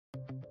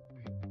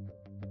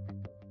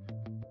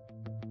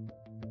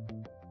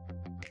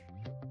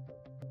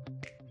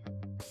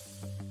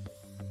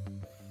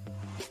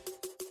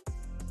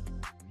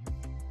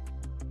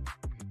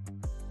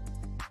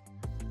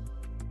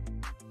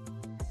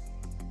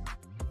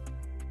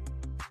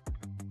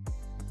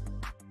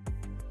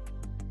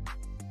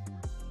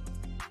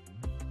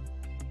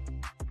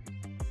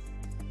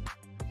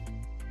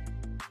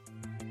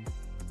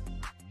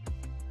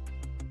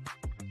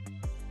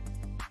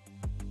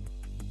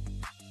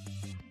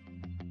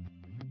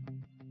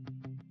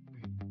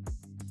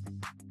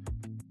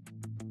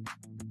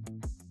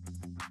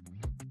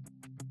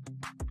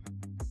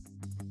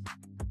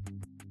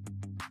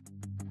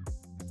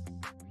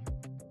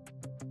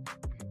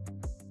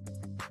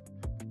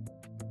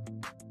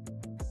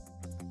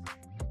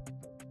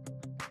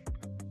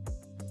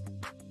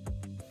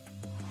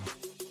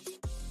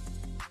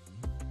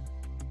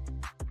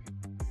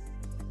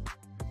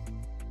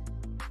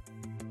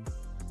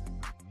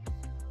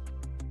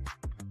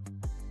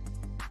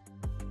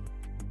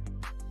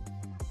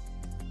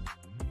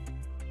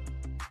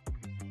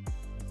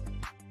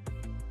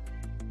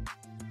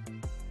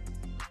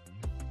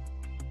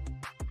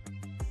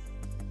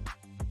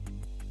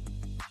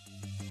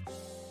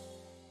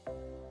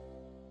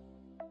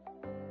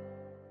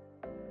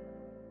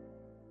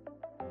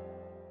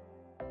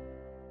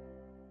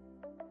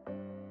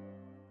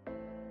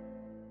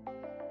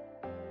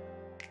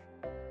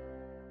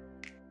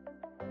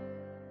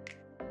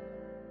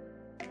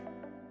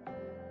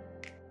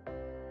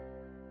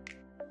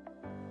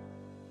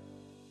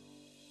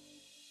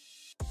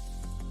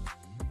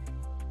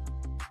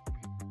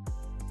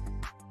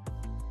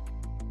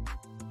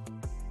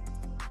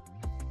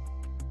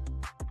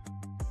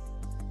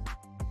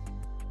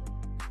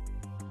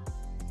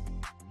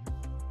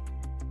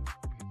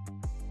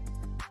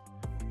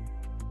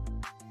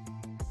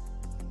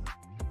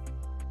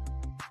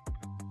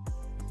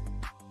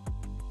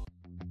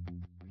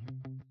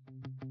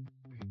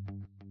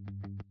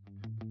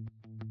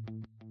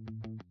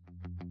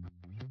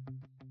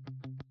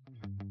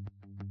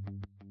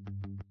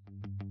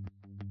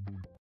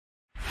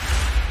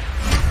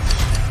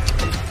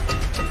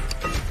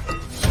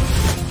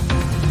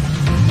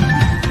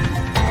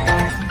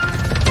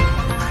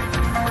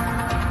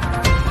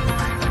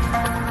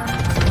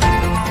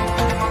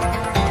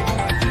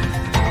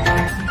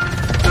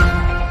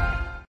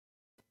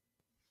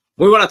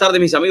Muy buenas tardes,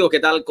 mis amigos. ¿Qué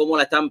tal? ¿Cómo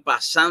la están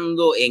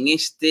pasando en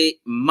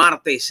este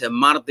martes?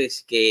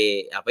 Martes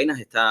que apenas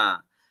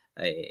está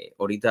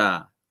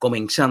ahorita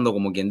comenzando,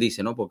 como quien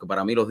dice, ¿no? Porque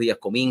para mí los días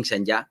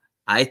comienzan ya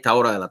a esta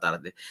hora de la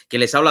tarde. Quien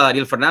les habla,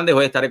 Dariel Fernandez.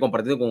 Hoy estaré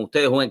compartiendo con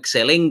ustedes un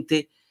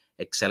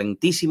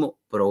excelentísimo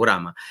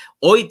programa.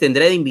 Hoy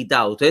tendré de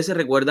invitado. Ustedes se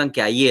recuerdan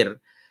que ayer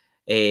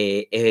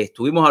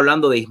estuvimos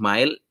hablando de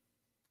Ismael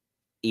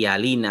y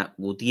Alina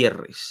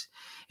Gutiérrez.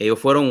 Ellos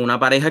fueron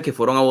una pareja que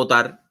fueron a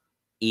votar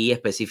y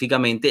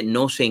específicamente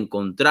no se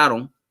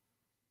encontraron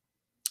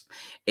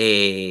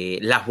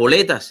las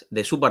boletas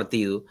de su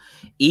partido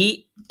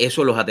y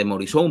eso los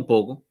atemorizó un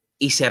poco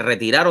y se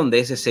retiraron de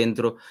ese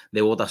centro de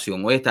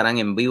votación. Hoy estarán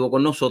en vivo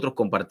con nosotros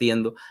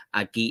compartiendo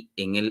aquí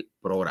en el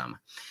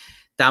programa.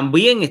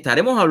 También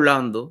estaremos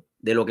hablando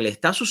de lo que le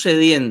está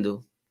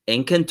sucediendo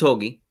en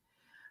Kentucky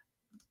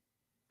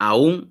a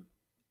un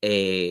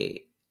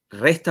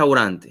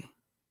restaurante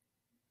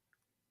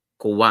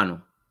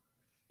cubano.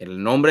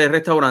 El nombre del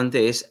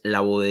restaurante es La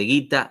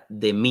Bodeguita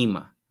de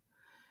Mima.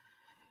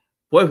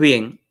 Pues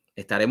bien,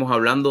 estaremos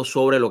hablando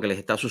sobre lo que les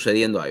está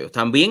sucediendo a ellos.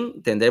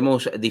 También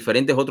tendremos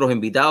diferentes otros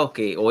invitados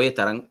que hoy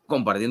estarán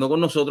compartiendo con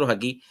nosotros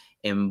aquí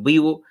en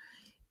vivo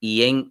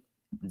y en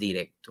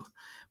directo.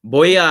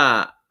 Voy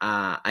a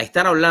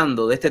estar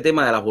hablando de este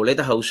tema de las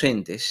boletas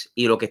ausentes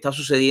y lo que está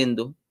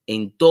sucediendo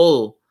en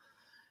todos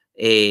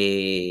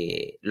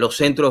los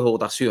centros de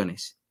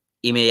votaciones.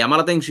 Y me llama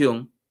la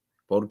atención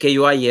porque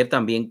yo ayer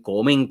también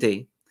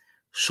comenté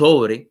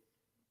sobre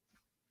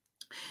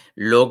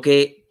lo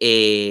que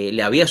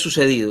le había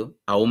sucedido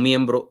a un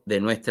miembro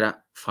de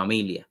nuestra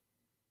familia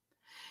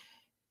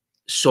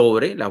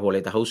sobre las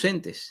boletas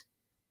ausentes,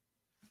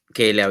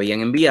 que le habían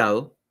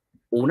enviado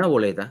una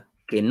boleta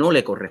que no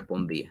le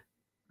correspondía,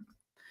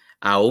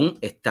 aún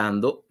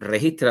estando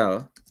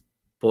registrada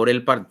por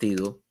el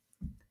Partido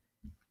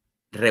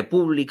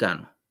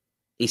Republicano.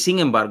 Y sin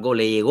embargo,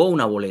 le llegó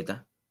una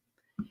boleta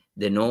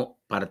de no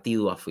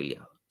partido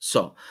afiliado.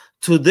 So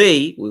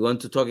today we're going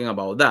to talking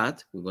about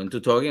that. We're going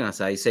to talking, as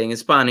I say in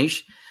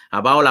Spanish,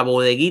 about La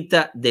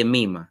Bodeguita de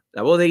Mima.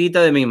 La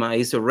Bodeguita de Mima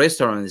is a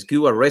restaurant, it's a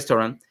Cuban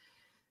restaurant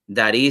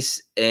that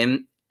is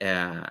in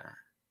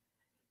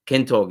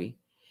Kentucky.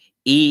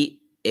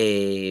 Y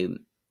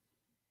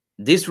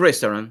this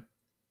restaurant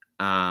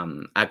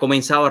ha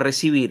comenzado a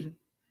recibir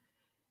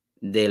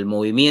del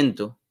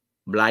movimiento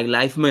Black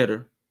Lives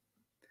Matter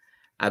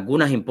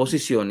algunas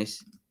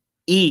imposiciones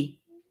y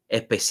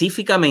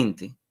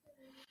específicamente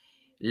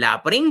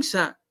la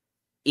prensa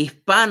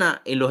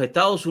hispana en los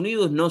Estados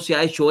Unidos no se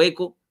ha hecho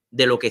eco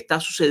de lo que está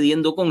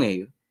sucediendo con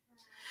ellos.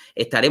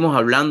 Estaremos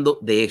hablando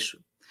de eso.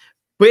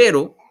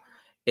 Pero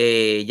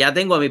ya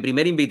tengo a mi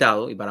primer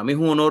invitado y para mí es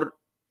un honor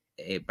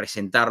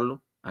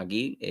presentarlo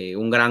aquí.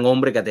 Un gran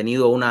hombre que ha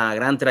tenido una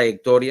gran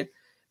trayectoria,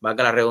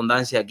 valga la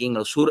redundancia, aquí en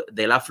el sur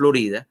de la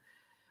Florida.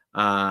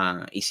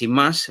 Y sin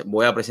más,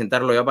 voy a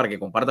presentarlo ya para que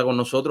comparta con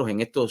nosotros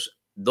en estos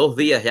 2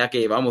 días ya que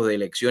llevamos de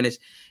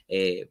elecciones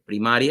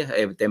primarias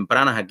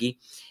tempranas aquí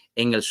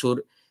en el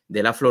sur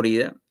de la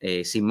Florida.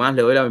 Sin más,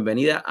 le doy la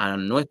bienvenida a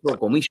nuestro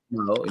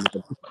comisionado, y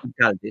nuestro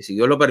alcalde, si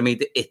Dios lo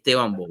permite,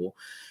 Esteban Bobo.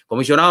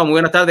 Comisionado, muy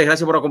buenas tardes,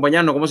 gracias por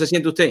acompañarnos. ¿Cómo se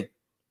siente usted?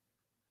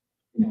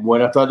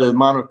 Buenas tardes,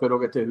 hermano, espero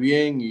que estés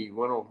bien y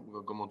bueno,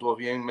 como tú has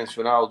bien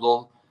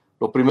mencionado,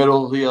 los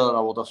primeros 2 días de la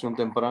votación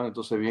temprana,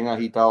 entonces bien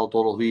agitado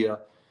todos los días,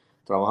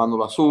 trabajando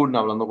las urnas,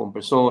 hablando con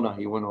personas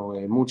y bueno,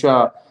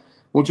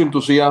 mucho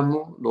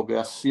entusiasmo, lo que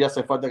sí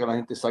hace falta que la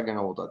gente salga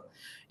a votar.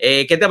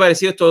 ¿Qué te ha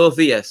parecido estos 2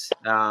 días?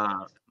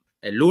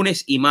 El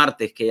lunes y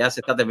martes que ya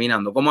se está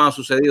terminando. ¿Cómo ha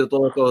sucedido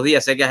todos estos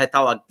días? Sé que has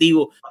estado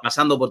activo,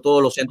 pasando por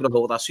todos los centros de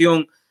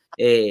votación.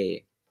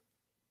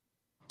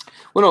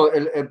 Bueno,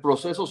 el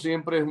proceso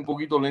siempre es un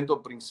poquito lento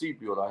al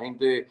principio. La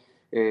gente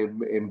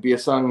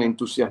empiezan a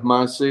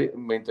entusiasmarse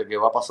mientras que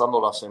va pasando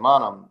la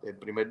semana. El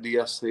primer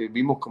día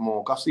vimos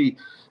como casi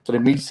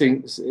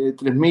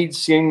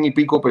 3.100 y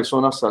pico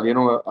personas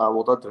salieron a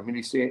votar,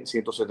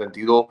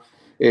 3.172.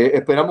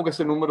 Esperamos que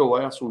ese número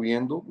vaya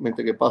subiendo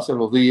mientras que pasen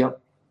los días.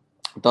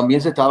 También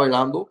se está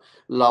velando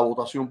la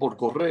votación por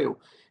correo.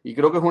 Y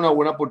creo que es una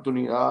buena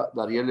oportunidad,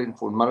 Dariel, de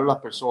informar a las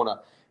personas.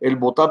 El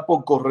votar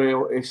por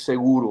correo es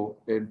seguro.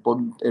 El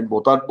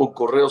votar por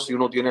correo, si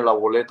uno tiene la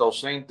boleta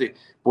ausente,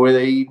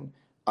 puede ir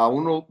a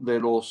uno de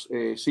los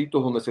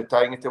sitios donde se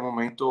está en este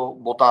momento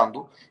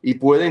votando y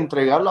puede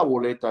entregar la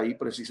boleta ahí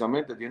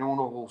precisamente. Tienen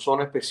unos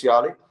buzones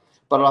especiales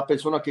para las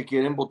personas que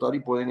quieren votar y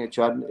pueden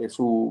echar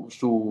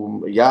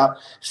su ya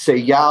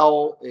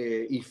sellado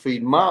y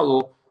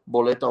firmado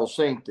boleta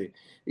ausente.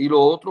 Y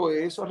lo otro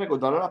es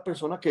recordar a las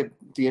personas que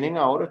tienen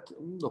ahora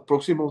los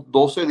próximos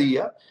 12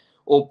 días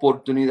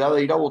oportunidad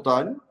de ir a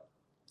votar.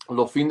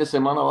 Los fines de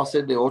semana va a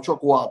ser de 8 a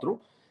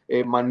 4.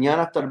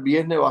 Mañana hasta el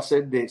viernes va a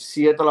ser de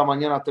 7 de la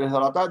mañana a 3 de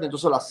la tarde.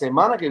 Entonces la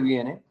semana que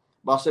viene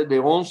va a ser de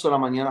 11 de la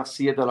mañana a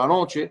 7 de la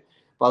noche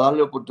para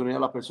darle oportunidad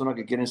a las personas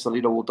que quieren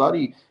salir a votar.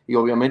 Y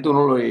obviamente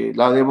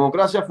la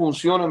democracia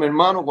funciona, mi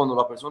hermano, cuando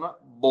las personas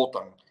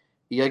votan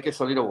y hay que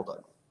salir a votar.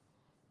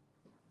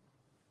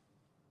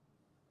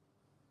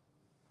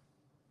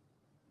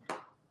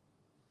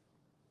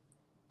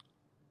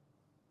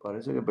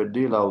 Parece que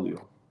perdí el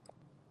audio.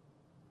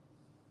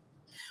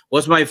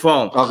 What's my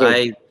phone?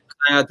 Okay. I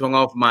kind of turn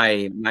off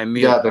my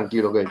mute. Ya,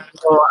 tranquilo, okay.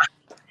 So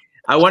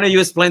I wanted you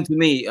to explain to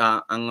me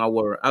and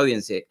our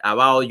audience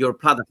about your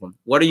platform.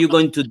 What are you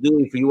going to do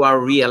if you are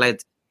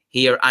re-elected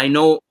here? I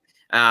know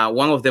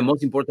one of the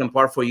most important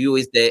part for you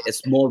is the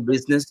small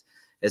business.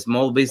 A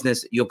small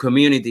business, your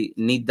community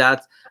need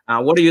that.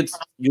 What do you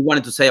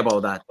wanted to say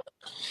about that?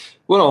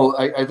 Well,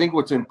 I think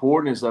what's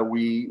important is that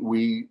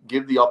we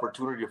give the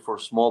opportunity for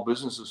small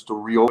businesses to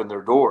reopen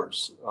their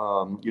doors.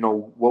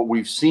 What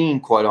we've seen,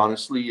 quite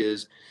honestly,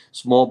 is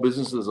small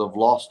businesses have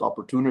lost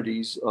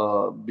opportunities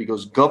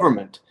because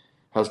government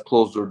has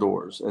closed their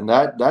doors, and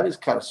that is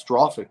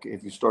catastrophic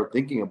if you start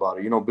thinking about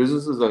it.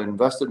 Businesses that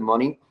invested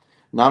money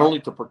not only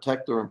to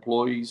protect their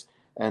employees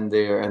and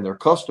their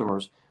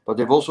customers, but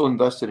they've also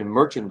invested in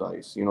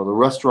merchandise. The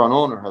restaurant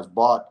owner has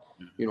bought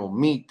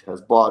meat,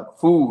 has bought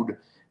food.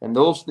 And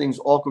those things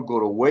all could go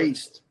to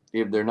waste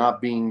if they're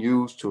not being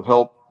used to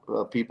help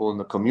people in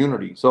the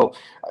community. So,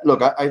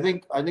 look, I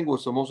think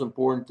what's the most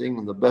important thing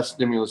and the best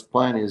stimulus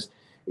plan is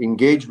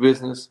engage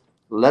business,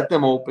 let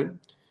them open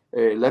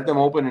in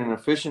an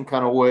efficient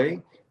kind of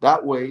way.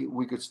 That way,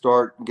 we could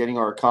start getting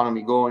our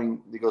economy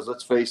going. Because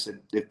let's face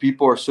it, if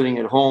people are sitting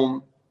at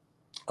home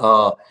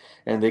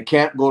and they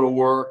can't go to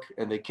work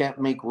and they can't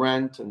make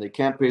rent and they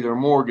can't pay their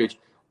mortgage,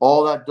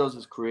 all that does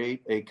is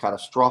create a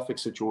catastrophic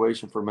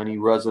situation for many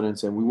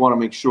residents, and we want to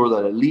make sure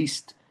that at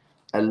least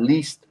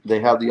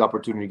they have the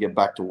opportunity to get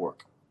back to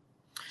work.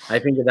 I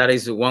think that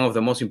is one of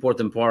the most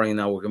important part in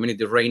our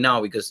community right now,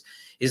 because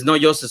it's not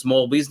just a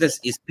small business,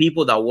 it's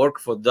people that work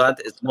for that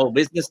small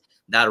business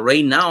that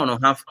right now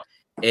don't have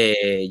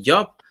a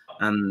job.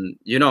 And,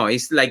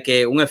 it's like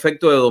un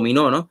efecto de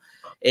dominó, ¿no?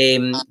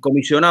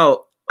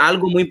 Comisionado,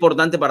 algo muy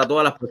importante para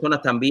todas las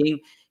personas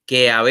también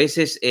que a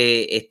veces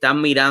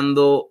están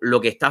mirando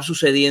lo que está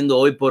sucediendo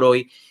hoy por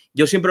hoy.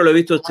 Yo siempre lo he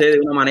visto a usted de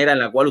una manera en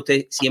la cual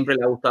usted siempre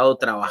le ha gustado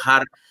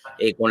trabajar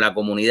con la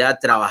comunidad,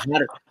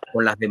 trabajar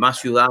con las demás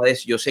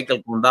ciudades. Yo sé que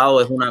el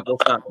condado es una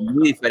cosa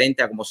muy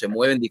diferente a cómo se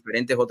mueven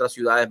diferentes otras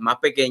ciudades más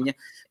pequeñas,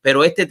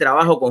 pero este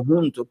trabajo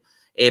conjunto,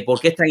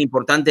 ¿por qué es tan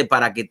importante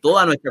para que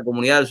toda nuestra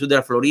comunidad del sur de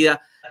la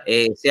Florida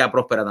sea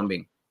próspera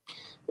también?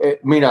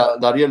 Mira,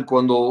 Dariel,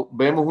 cuando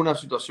vemos una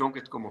situación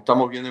que como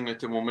estamos viendo en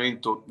este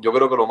momento, yo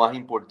creo que lo más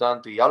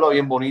importante, y habla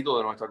bien bonito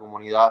de nuestra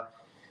comunidad,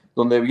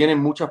 donde vienen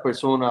muchas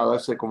personas a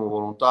darse como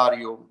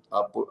voluntarios,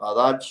 a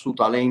dar su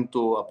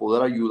talento, a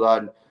poder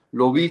ayudar.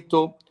 Lo he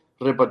visto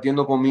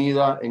repartiendo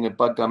comida en el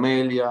Parque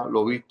Amelia,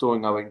 lo he visto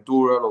en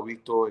Aventura, lo he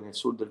visto en el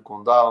sur del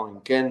condado,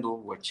 en Kendall,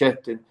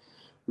 Westchester.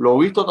 Lo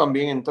he visto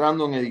también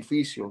entrando en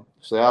edificios,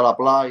 sea La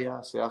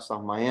Playa, sea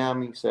San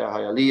Miami, sea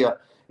Hialeah,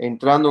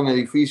 entrando en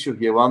edificios,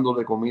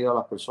 llevándole comida a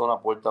las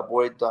personas puerta a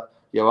puerta,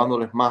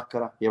 llevándoles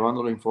máscaras,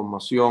 llevándoles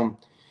información.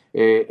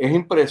 Es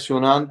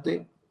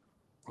impresionante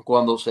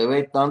cuando se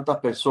ve tantas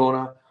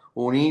personas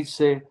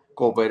unirse,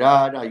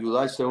 cooperar,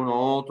 ayudarse uno a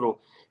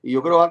otro. Y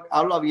yo creo que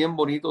habla bien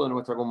bonito de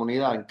nuestra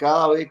comunidad. En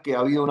cada vez que ha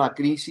habido una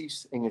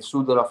crisis en el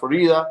sur de la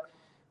Florida,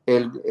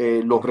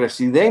 los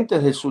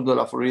residentes del sur de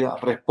la Florida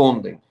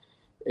responden.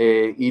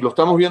 Y lo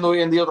estamos viendo hoy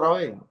en día otra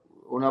vez.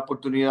 Una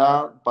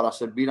oportunidad para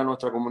servir a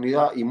nuestra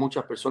comunidad, y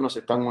muchas personas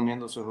se están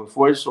uniendo a sus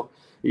esfuerzos.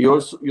 Y yo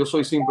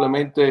soy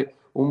simplemente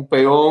un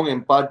peón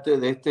en parte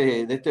de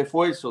este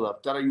esfuerzo de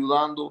estar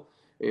ayudando.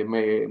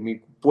 Mi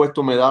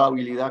puesto me da la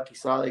habilidad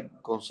quizá de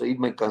conseguir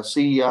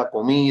mercancía,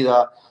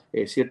 comida,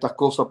 ciertas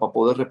cosas para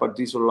poder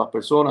repartírselo a las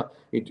personas.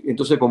 Y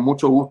entonces con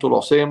mucho gusto lo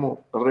hacemos,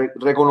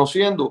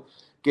 reconociendo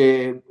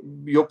que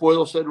yo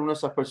puedo ser una de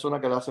esas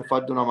personas que le hace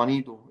falta una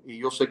manito, y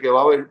yo sé que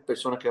va a haber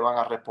personas que van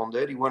a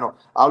responder. Y bueno,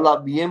 habla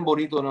bien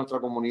bonito de nuestra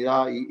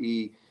comunidad,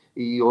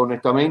 y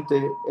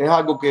honestamente es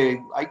algo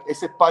que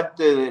esa es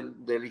parte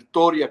de la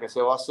historia que se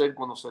va a hacer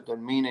cuando se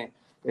termine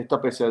esta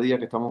pesadilla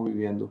que estamos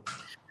viviendo.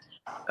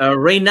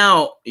 Right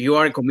now, you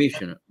are a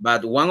commissioner,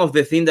 but one of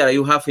the things that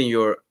you have in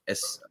your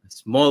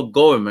small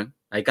government,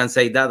 I can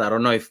say that, I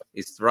don't know if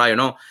it's right or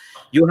not,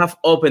 you have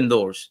open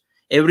doors.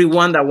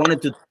 Everyone that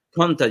wanted to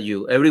contact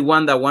you,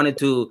 everyone that wanted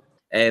to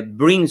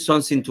bring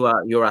something to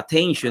your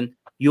attention,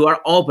 you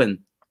are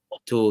open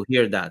to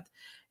hear that.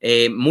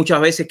 Muchas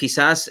veces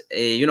quizás,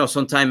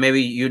 sometimes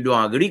maybe you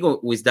don't agree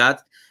with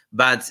that,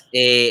 but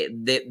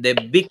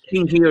the big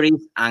thing here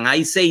is, and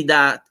I say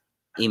that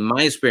in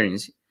my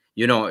experience,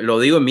 lo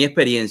digo en mi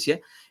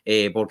experiencia,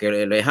 porque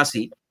es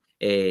así,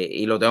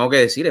 y lo tengo que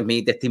decir, es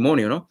mi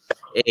testimonio, ¿no?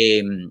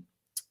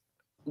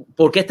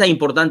 ¿Por qué es tan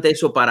importante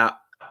eso para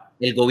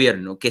el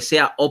gobierno? Que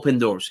sea open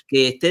doors,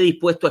 que esté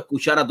dispuesto a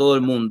escuchar a todo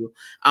el mundo,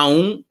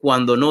 aun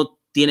cuando no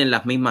tienen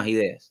las mismas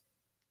ideas.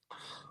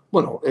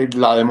 Bueno,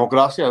 la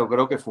democracia yo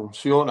creo que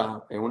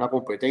funciona en una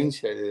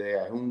competencia de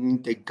ideas, en un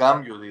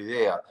intercambio de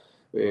ideas.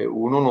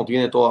 Uno no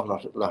tiene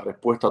todas las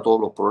respuestas a todos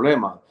los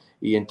problemas,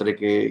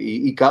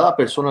 y cada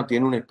persona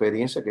tiene una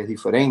experiencia que es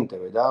diferente,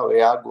 ¿verdad?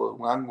 Ve algo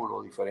de un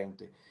ángulo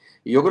diferente.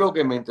 Y yo creo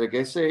que mientras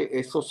que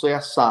eso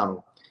sea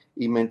sano,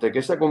 y mientras que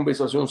esa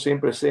conversación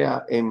siempre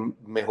sea en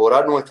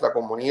mejorar nuestra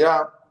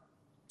comunidad,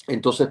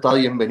 entonces está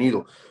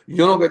bienvenido.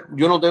 Yo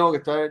no tengo que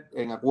estar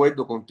en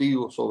acuerdo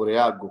contigo sobre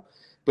algo,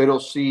 pero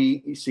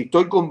si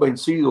estoy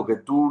convencido que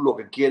tú lo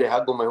que quieres es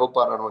algo mejor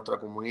para nuestra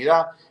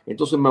comunidad,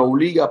 entonces me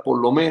obliga por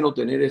lo menos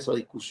tener esa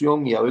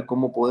discusión y a ver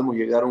cómo podemos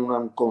llegar a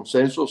un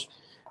consenso,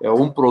 a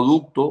un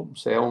producto,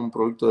 sea un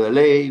proyecto de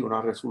ley,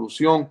 una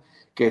resolución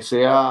que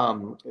sea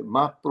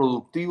más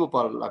productivo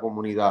para la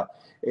comunidad.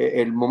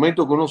 El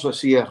momento que uno se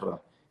cierra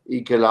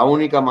y que la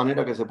única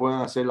manera que se pueden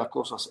hacer las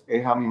cosas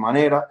es a mi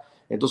manera,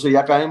 entonces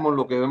ya caemos en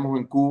lo que vemos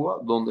en Cuba,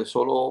 donde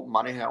solo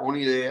maneja una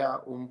idea,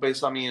 un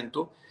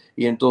pensamiento,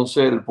 y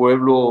entonces el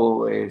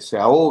pueblo se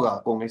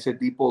ahoga con ese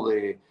tipo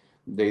de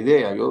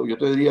idea. Yo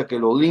te diría que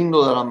lo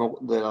lindo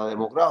de la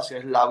democracia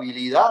es la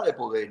habilidad de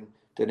poder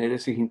tener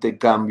ese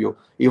intercambio.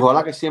 Y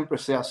ojalá que siempre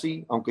sea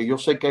así, aunque yo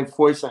sé que hay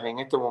fuerzas en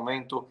este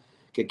momento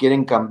que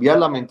quieren cambiar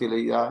la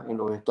mentalidad en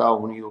los Estados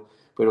Unidos,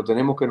 pero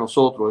tenemos que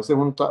nosotros, esa es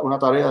una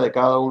tarea de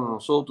cada uno de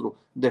nosotros,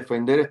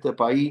 defender este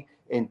país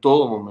en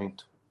todo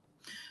momento.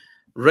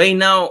 Right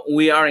now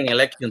we are in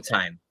election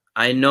time.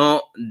 I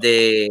know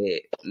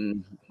the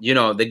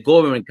the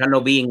government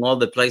cannot be in all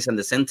the places at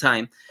the same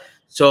time.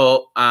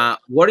 So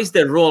what is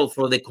the role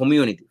for the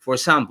community? For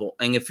example,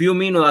 in a few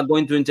minutes I'm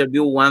going to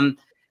interview one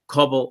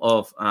couple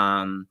of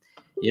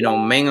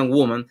men and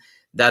women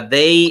that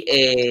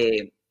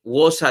they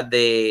was at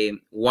the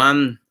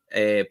one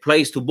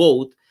place to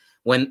vote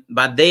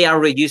but they are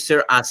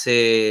registered as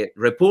a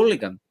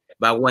Republican.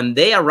 But when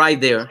they arrive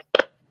there,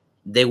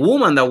 the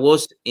woman that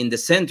was in the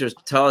center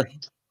told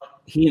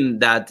him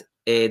that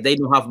they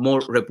don't have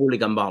more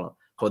Republican ballot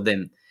for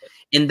them.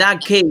 In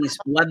that case,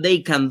 what they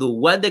can do,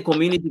 what the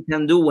community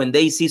can do when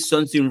they see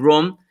something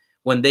wrong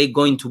when they're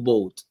going to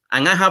vote.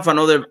 And I have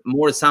another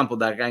more example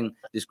that I can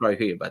describe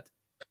here. But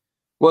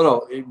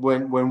well,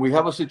 when we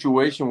have a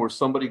situation where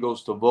somebody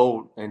goes to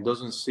vote and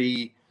doesn't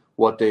see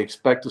what they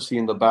expect to see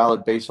in the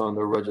ballot based on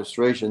their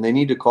registration, they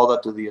need to call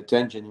that to the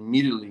attention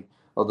immediately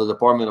of the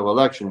Department of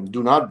Election.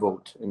 Do not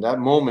vote. In that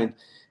moment,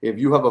 if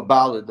you have a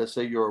ballot, let's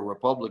say you're a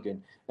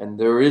Republican, and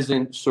there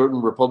isn't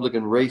certain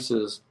Republican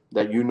races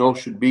that you know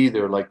should be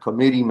there, like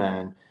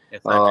committeeman,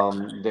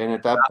 exactly. Then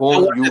at that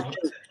point,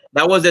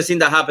 that was the thing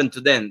that happened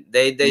to them.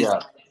 They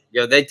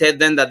tell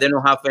them that they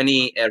don't have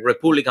any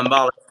Republican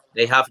ballot.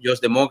 They have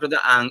just Democrat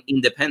and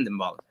independent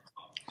ballot.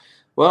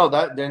 Well,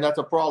 then that's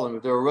a problem.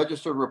 If they're a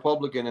registered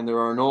Republican and there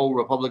are no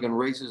Republican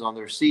races on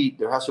their seat,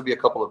 there has to be a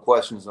couple of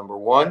questions. Number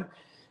one,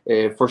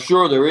 for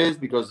sure there is,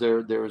 because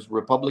there's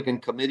Republican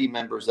committee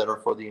members that are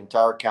for the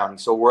entire county.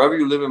 So wherever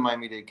you live in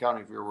Miami-Dade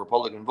County, if you're a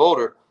Republican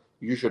voter,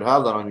 you should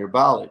have that on your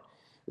ballot.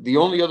 The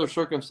only other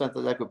circumstance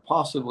that could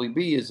possibly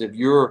be is if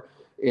you're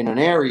in an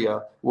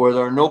area where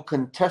there are no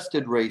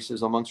contested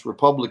races amongst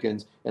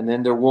Republicans, and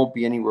then there won't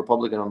be any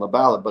Republican on the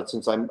ballot. But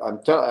since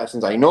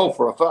since I know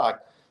for a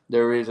fact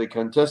there is a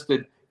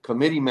contested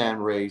committeeman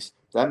race,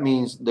 that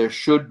means there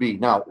should be.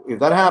 Now, if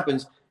that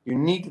happens, you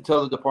need to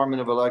tell the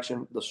Department of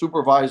Election, the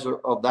supervisor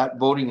of that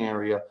voting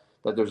area,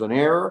 that there's an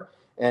error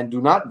and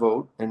do not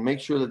vote, and make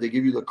sure that they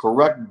give you the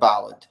correct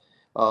ballot.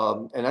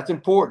 And that's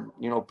important.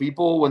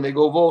 People, when they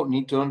go vote,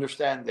 need to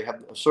understand they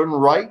have certain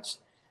rights,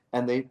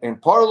 and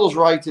part of those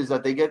rights is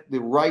that they get the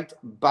right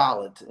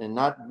ballot and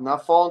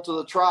not fall into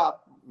the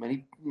trap.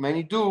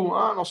 Many do.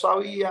 No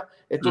sabía,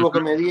 esto es lo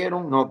que me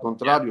dieron. No, al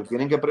contrario,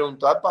 tienen que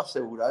preguntar para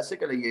asegurarse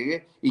que le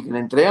llegue y que le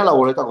entreguen la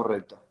boleta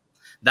correcta.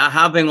 That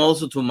happened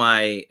also to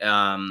my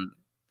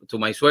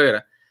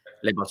suegra.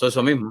 Le pasó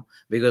eso mismo,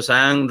 because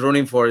I am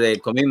running for the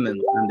commitment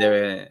in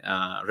the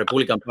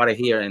Republican Party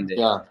here in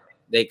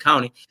the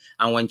county.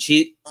 And when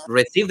she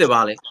received the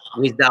ballot,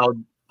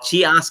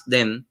 she asked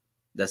them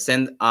to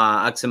send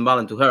accent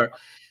ballot to her,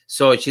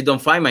 so she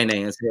don't find my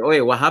name and say,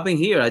 "Oh, what happened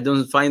here? I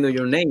don't find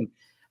your name.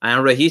 I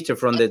am registered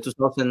from the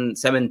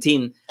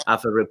 2017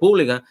 as a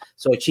Republican."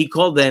 So she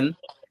called them.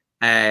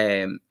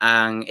 And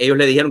ellos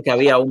le dijeron que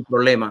había un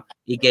problema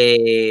y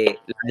que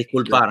la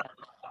disculparan.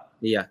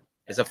 Y ya,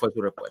 esa fue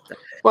su respuesta.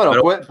 Bueno,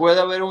 puede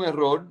haber un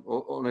error,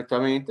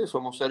 honestamente,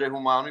 somos seres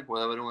humanos y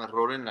puede haber un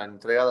error en la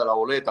entrega de la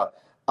boleta.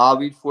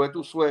 Hábil fue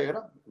tu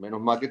suegra, menos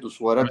mal que tu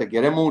suegra te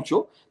quiere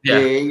mucho,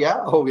 que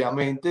ella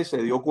obviamente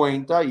se dio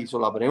cuenta y hizo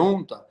la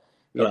pregunta.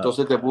 Y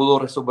entonces te pudo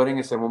resolver en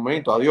ese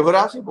momento. A Dios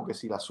gracias, porque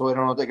si la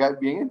suegra no te cae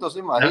bien,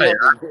 entonces imagínate.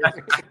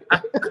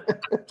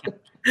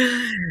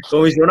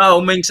 Comisionado,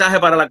 un mensaje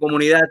para la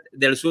comunidad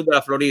del sur de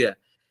la Florida.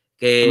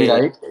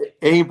 Mira,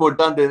 es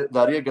importante,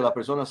 Dariel, que las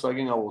personas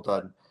salgan a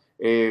votar.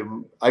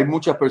 Hay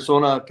muchas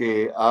personas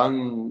que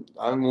han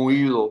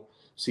huido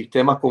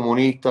sistemas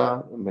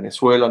comunistas en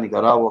Venezuela,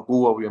 Nicaragua,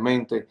 Cuba,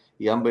 obviamente,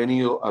 y han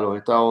venido a los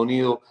Estados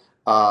Unidos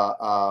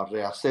a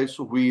rehacer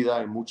sus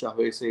vidas, y muchas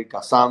veces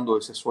cazando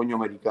ese sueño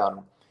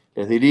americano.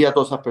 Les diría a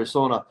todas esas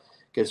personas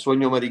que el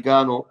sueño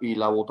americano y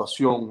la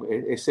votación,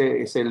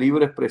 esa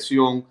libre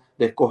expresión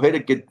de escoger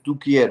el que tú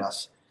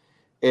quieras,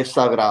 es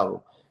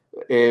sagrado.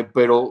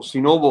 Pero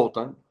si no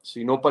votan,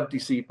 si no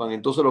participan,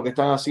 entonces lo que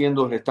están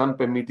haciendo es están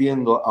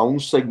permitiendo a un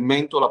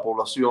segmento de la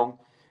población,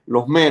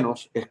 los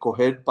menos,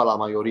 escoger para la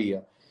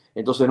mayoría.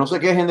 Entonces no se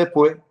quejen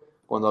después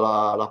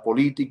cuando las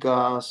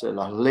políticas,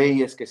 las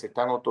leyes que se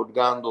están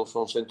otorgando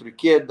son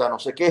centro-izquierda. No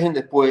se quejen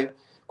después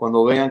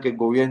cuando vean que el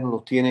gobierno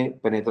los tiene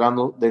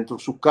penetrando dentro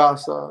de sus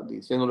casas,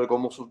 diciéndole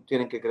cómo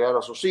tienen que crear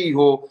a sus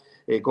hijos,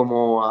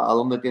 cómo, a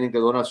dónde tienen que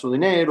donar su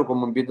dinero,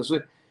 cómo invierten su...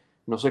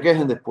 No se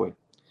quejen después.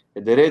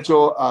 El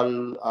derecho a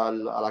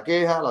la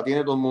queja la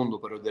tiene todo el mundo,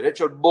 pero el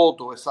derecho al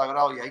voto es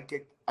sagrado y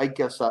hay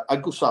que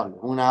usarlo.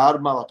 Es una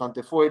arma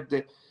bastante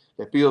fuerte.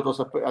 Les pido a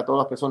todas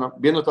las personas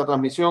viendo esta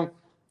transmisión,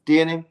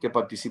 tienen que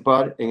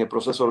participar en el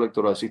proceso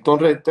electoral. Si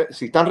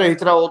están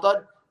registrados a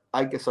votar,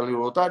 hay que salir a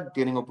votar.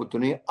 Tienen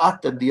oportunidad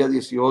hasta el día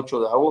 18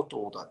 de agosto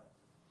de votar.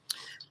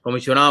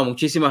 Comisionado,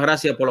 muchísimas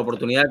gracias por la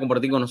oportunidad de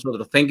compartir con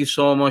nosotros. Thank you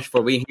so much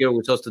for being here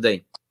with us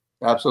today.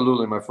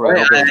 Absolutely, my friend.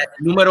 Oye, Okay.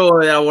 El número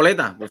de la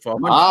boleta, por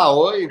favor.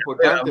 Hoy,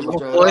 importante,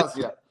 muchas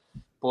gracias.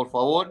 Por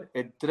favor,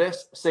 el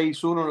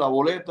 361 en la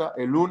boleta,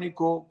 el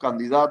único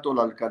candidato a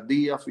la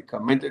alcaldía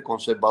fiscalmente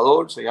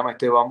conservador, se llama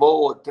Esteban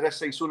Bobo, el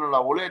 361 en la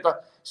boleta.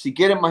 Si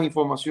quieren más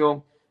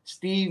información,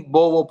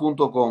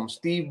 stevebobo.com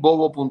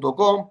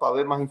para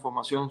ver más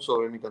información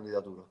sobre mi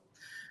candidatura.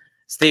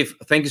 Steve,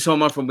 thank you so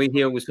much for being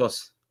here with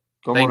us.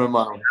 Como no,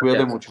 hermano,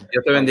 cuídate mucho.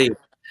 Dios te bendiga.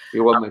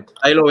 Igualmente.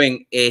 Ahí lo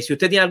ven. Si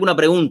usted tiene alguna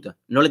pregunta,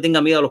 no le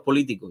tenga miedo a los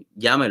políticos,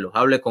 llámelos,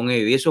 hable con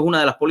ellos. Y eso es una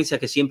de las pólizas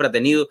que siempre ha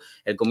tenido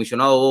el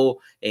comisionado Bobo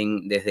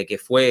desde que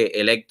fue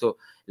electo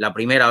la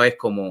primera vez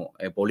como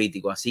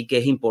político. Así que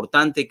es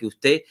importante que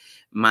usted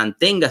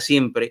mantenga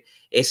siempre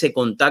ese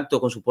contacto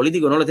con sus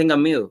políticos. No le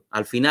tengan miedo.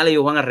 Al final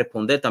ellos van a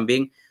responder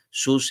también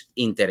sus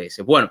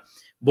intereses. Bueno,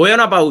 voy a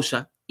una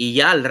pausa y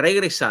ya al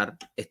regresar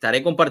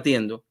estaré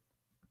compartiendo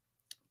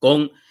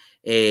con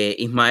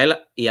Ismael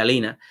y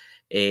Alina,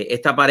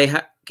 esta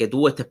pareja que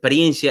tuvo esta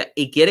experiencia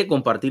y quiere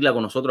compartirla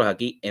con nosotros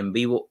aquí en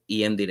vivo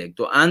y en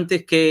directo.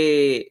 Antes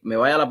que me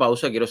vaya a la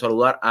pausa, quiero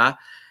saludar a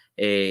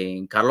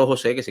Carlos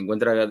José, que se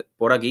encuentra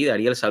por aquí.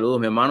 Dariel, saludos,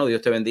 mi hermano.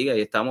 Dios te bendiga. Ahí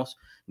estamos.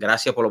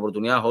 Gracias por la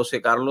oportunidad,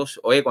 José, Carlos.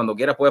 Oye, cuando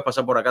quieras puedes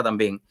pasar por acá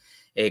también.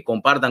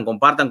 Compartan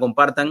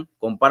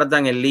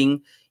el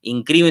link.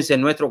 Inscríbanse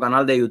en nuestro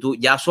canal de YouTube.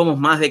 Ya somos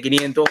más de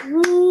 500.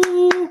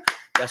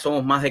 Ya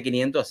somos más de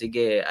 500, así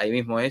que ahí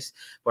mismo es.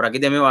 Por aquí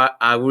también va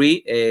a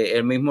agree,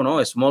 el mismo,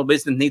 ¿no? Small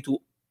business need to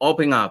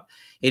open up.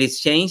 It is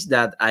changed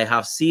that I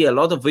have seen a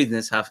lot of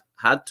business have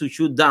had to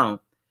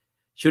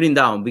shutting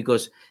down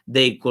because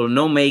they could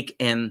not make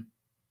ends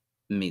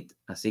meet.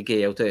 Así que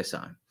ya ustedes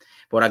saben.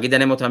 Por aquí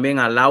tenemos también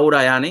a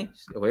Laura Yane,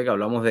 que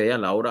hablamos de ella,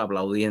 Laura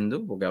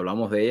aplaudiendo, porque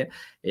hablamos de ella.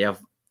 Ella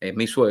es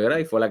mi suegra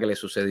y fue la que le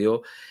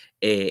sucedió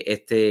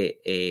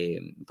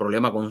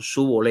problema con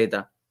su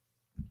boleta.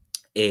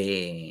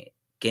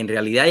 Que en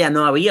realidad ya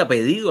no había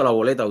pedido la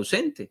boleta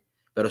ausente,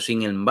 pero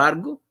sin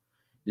embargo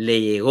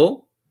le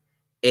llegó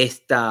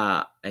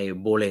esta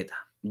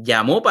boleta.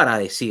 Llamó para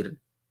decir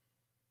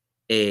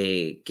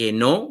que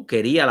no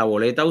quería la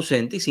boleta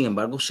ausente y sin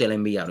embargo se la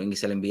enviaron y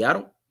se la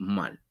enviaron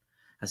mal.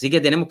 Así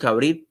que tenemos que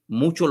abrir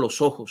mucho los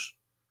ojos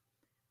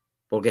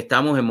porque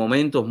estamos en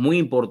momentos muy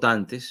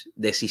importantes,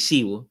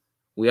 decisivos.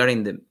 We are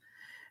in the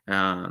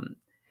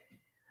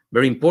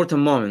very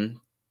important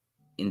moment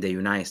in the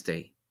United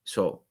States.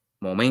 So,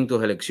 momentos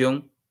de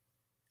elección,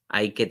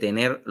 hay que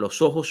tener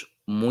los ojos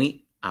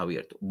muy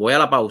abiertos. Voy a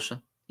la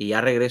pausa y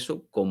ya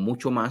regreso con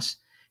mucho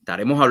más.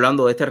 Estaremos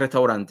hablando de este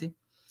restaurante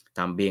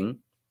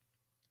también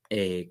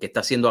que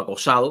está siendo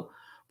acosado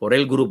por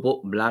el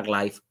grupo Black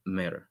Lives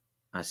Matter.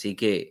 Así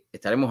que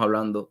estaremos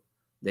hablando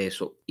de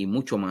eso y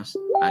mucho más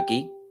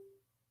aquí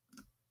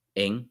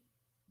en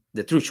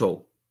The Truth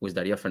Show with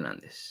Dariel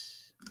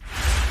Fernandez.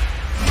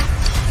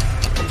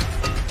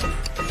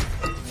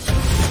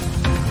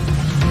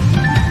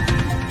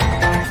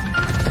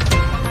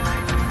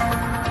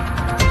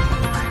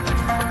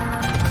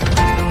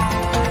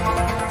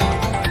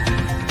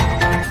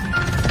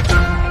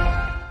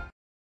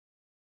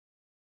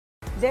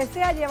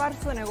 ¿Desea llevar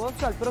su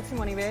negocio al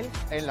próximo nivel?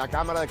 En la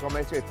Cámara de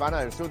Comercio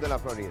Hispana del Sur de la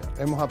Florida.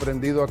 Hemos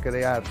aprendido a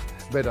crear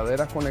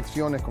verdaderas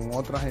conexiones con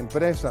otras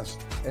empresas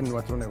en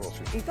nuestro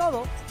negocio. Y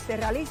todo se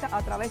realiza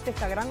a través de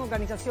esta gran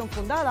organización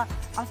fundada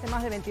hace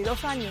más de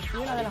 22 años y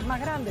una de las más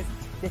grandes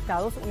de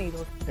Estados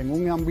Unidos. En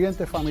un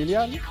ambiente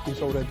familiar y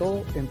sobre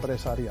todo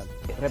empresarial.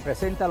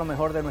 Representa lo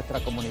mejor de nuestra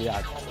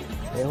comunidad.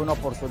 Es una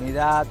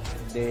oportunidad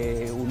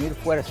de unir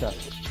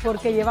fuerzas.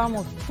 Porque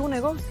llevamos tu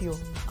negocio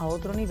a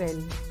otro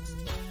nivel.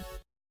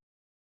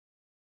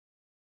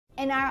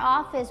 In our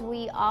office,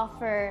 we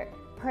offer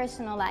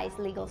personalized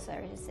legal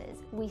services.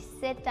 We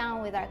sit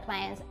down with our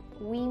clients.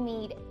 We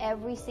meet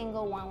every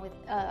single one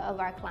of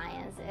our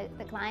clients.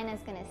 The client is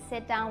going to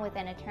sit down with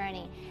an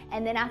attorney.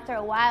 And then after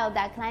a while,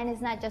 that client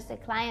is not just a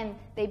client,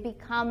 they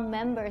become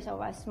members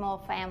of our small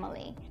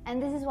family.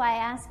 And this is why I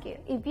ask you,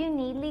 if you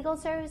need legal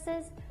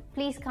services,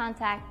 please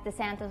contact the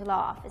Santos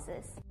Law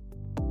offices.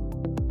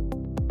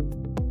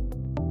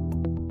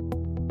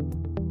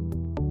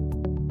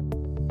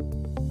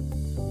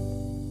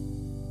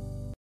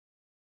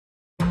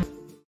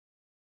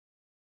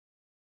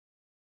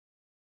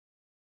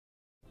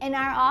 In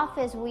our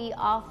office, we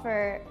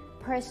offer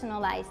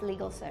personalized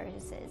legal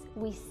services.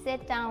 We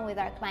sit down with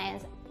our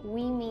clients.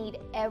 we meet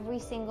every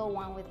single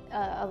one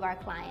of our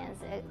clients.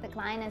 The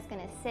client is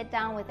going to sit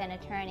down with an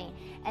attorney,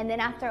 and then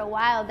after a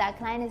while, that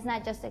client is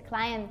not just a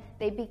client,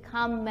 they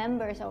become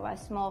members of our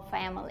small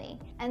family.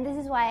 And this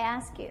is why I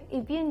ask you,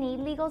 if you need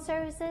legal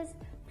services,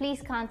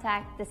 please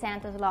contact the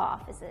Santos Law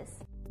Offices.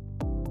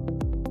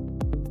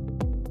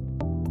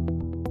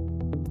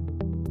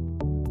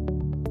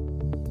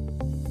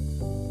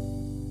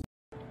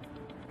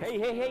 Hey,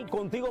 hey, hey,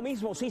 contigo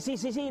mismo, sí,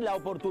 la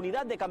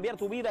oportunidad de cambiar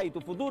tu vida y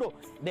tu futuro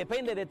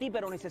depende de ti,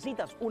 pero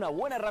necesitas una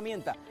buena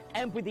herramienta.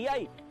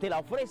 MPTI te la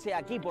ofrece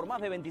aquí por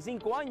más de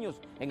 25 años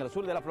en el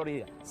sur de la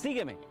Florida.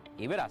 Sígueme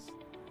y verás.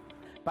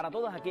 Para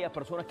todas aquellas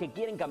personas que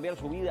quieren cambiar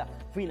su vida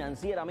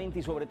financieramente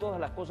y sobre todas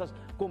las cosas,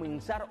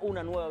 comenzar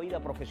una nueva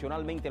vida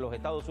profesionalmente en los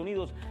Estados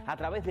Unidos a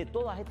través de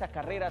todas estas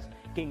carreras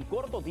que en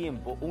corto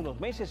tiempo, unos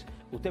meses,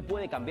 usted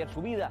puede cambiar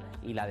su vida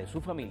y la de su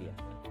familia.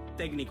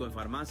 Técnico en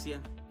farmacia,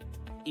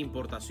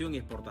 importación y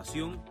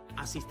exportación,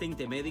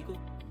 asistente médico,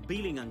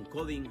 billing and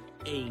coding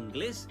e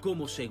inglés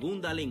como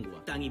segunda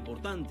lengua, tan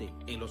importante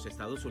en los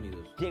Estados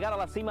Unidos. Llegar a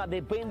la cima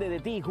depende de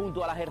ti.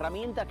 Junto a las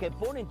herramientas que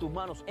pone en tus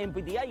manos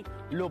MPTI,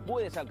 lo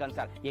puedes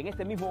alcanzar. Y en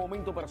este mismo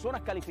momento,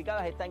 personas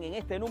calificadas están en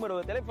este número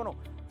de teléfono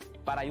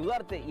para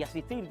ayudarte y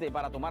asistirte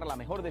para tomar la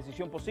mejor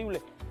decisión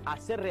posible,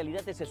 hacer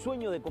realidad ese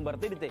sueño de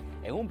convertirte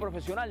en un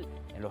profesional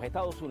en los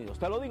Estados Unidos.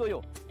 Te lo digo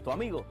yo, tu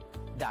amigo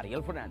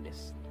Dariel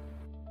Fernandez.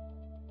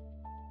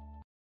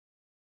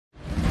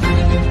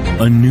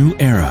 A new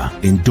era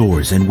in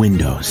doors and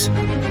windows.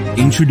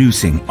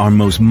 Introducing our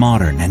most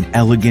modern and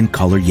elegant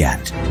color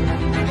yet.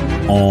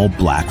 All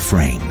black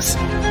frames.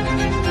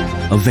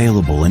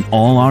 Available in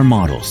all our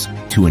models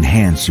to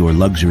enhance your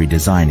luxury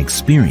design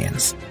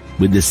experience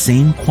with the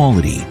same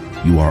quality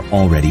you are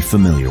already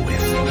familiar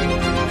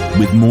with.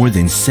 With more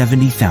than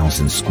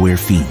 70,000 square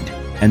feet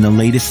and the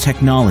latest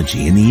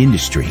technology in the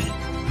industry,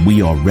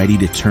 we are ready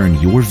to turn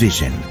your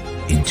vision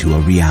into a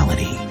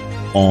reality.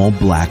 All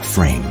black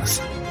frames.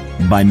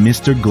 By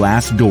Mr.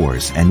 Glass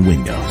Doors and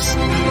Windows.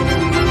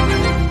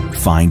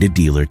 Find a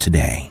dealer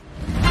today.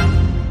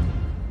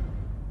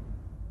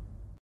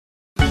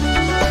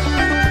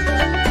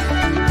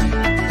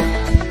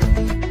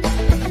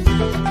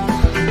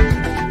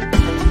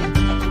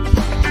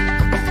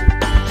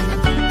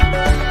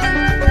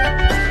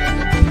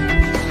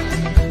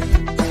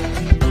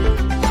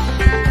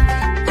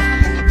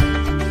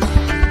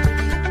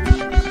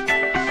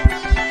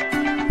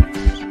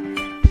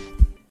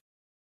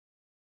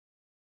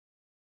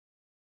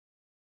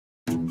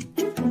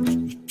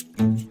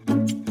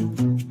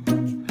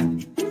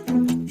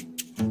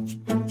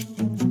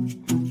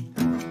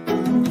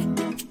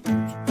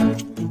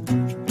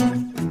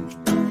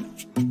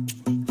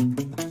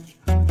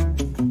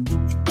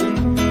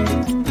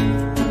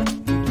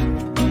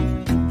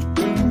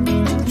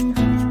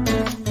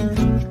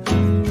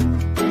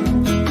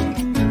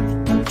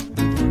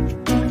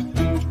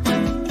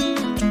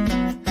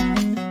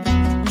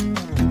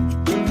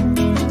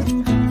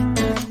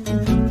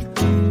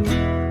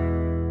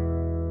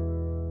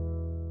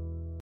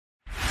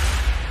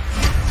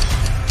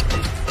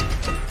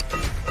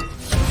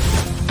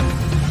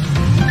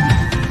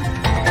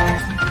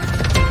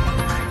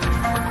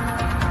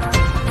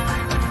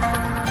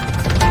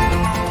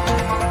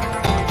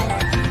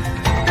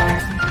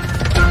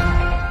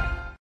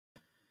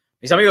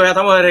 Mis amigos, ya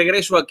estamos de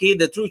regreso aquí,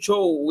 The True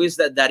Show with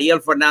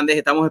Dariel Fernandez.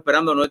 Estamos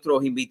esperando a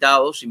nuestros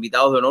invitados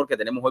de honor que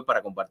tenemos hoy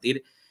para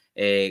compartir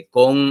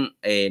con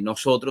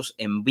nosotros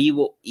en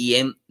vivo y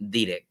en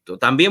directo.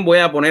 También voy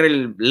a poner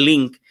el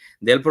link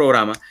del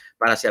programa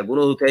para si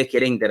alguno de ustedes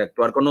quiere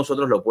interactuar con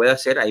nosotros, lo puede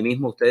hacer. Ahí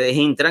mismo ustedes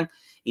entran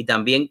y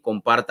también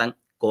compartan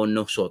con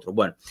nosotros.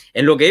 Bueno,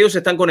 en lo que ellos se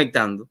están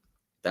conectando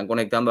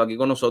aquí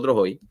con nosotros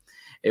hoy,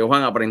 ellos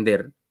van a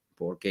aprender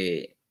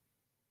porque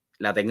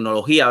la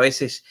tecnología a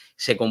veces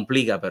se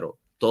complica, pero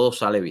todo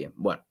sale bien.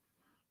 Bueno,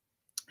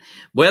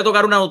 voy a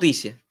tocar una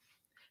noticia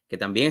que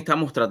también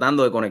estamos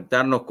tratando de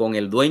conectarnos con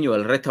el dueño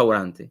del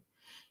restaurante,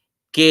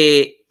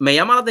 que me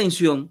llama la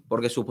atención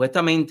porque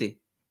supuestamente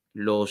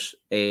los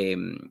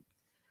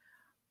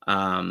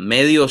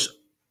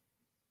medios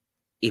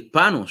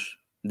hispanos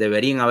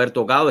deberían haber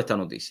tocado esta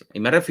noticia. Y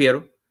me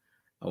refiero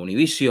a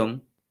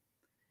Univisión.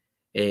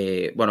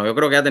 Bueno, yo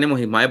creo que ya tenemos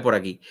a Ismael por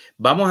aquí.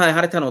 Vamos a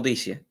dejar esta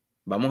noticia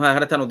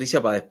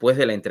para después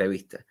de la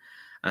entrevista.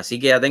 Así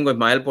que ya tengo a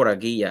Ismael por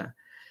aquí ya.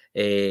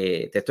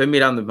 Te estoy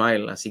mirando,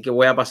 Ismael, así que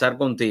voy a pasar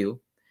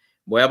contigo.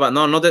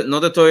 No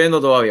te estoy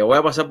viendo todavía. Voy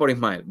a pasar por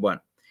Ismael.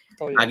 Bueno,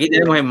 aquí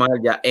tenemos a Ismael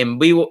ya en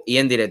vivo y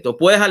en directo.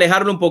 Puedes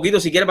alejarlo un poquito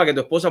si quieres para que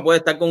tu esposa pueda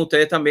estar con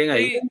ustedes también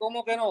ahí. Sí,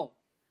 ¿cómo que no?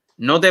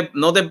 No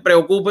te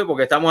preocupes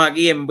porque estamos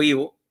aquí en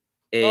vivo.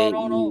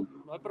 No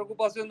hay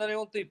preocupación de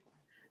ningún tipo.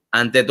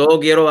 Ante todo,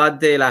 quiero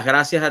darte las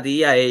gracias a ti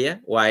y a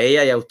ella, o a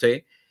ella y a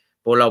usted,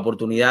 por la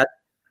oportunidad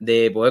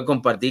de poder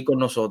compartir con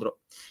nosotros.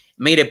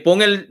 Mire,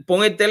 pon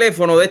el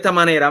teléfono de esta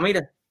manera,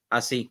 mira,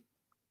 así.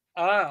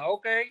 Ah,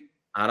 ok.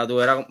 Ahora tú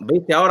verás,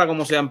 ¿viste? Ahora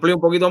como se amplía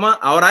un poquito más,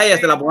 ahora ella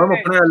te la podemos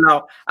poner al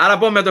lado. Ahora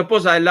ponme a tu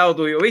esposa del lado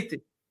tuyo,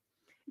 ¿viste?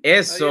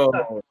 Eso.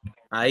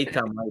 Ahí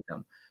estamos.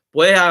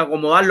 Puedes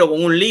acomodarlo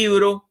con un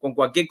libro, con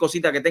cualquier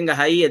cosita que tengas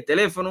ahí, el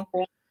teléfono.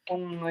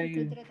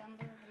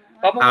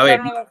 Vamos a ver,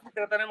 una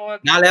que tenemos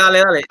aquí.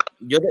 dale.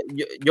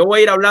 Yo voy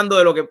a ir hablando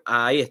de lo que...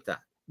 Ahí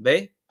está.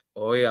 ¿Ves?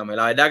 Óigame,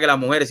 la verdad que las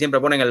mujeres siempre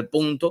ponen el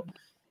punto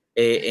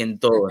en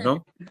todo,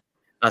 ¿no?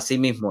 Así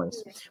mismo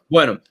es.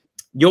 Bueno,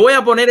 yo voy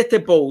a poner este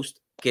post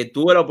que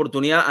tuve la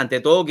oportunidad. Ante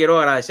todo, quiero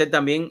agradecer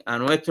también a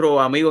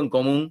nuestro amigo en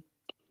común.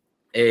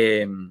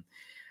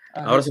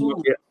 Ahora se me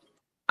olvida.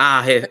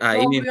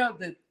 Ahí mismo.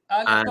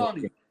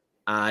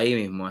 Ahí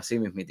mismo, así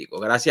mismitico.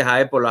 Gracias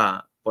a él por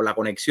la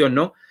conexión,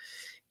 ¿no?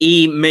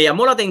 Y me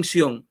llamó la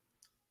atención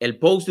el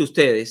post de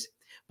ustedes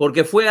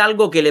porque fue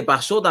algo que le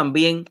pasó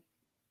también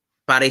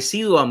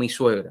parecido a mi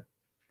suegra.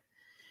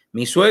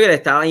 Mi suegra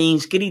estaba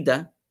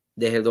inscrita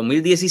desde el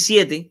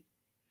 2017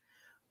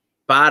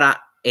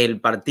 para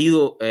el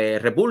Partido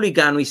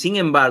Republicano y sin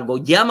embargo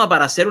llama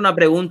para hacer una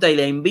pregunta y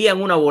le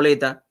envían una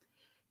boleta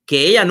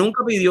que ella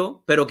nunca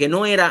pidió, pero que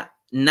no era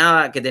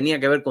nada que tenía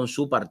que ver con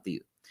su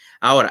partido.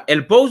 Ahora,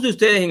 el post de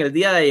ustedes en el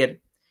día de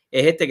ayer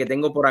es este que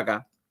tengo por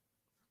acá.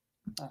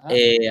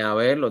 A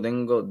ver, lo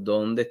tengo.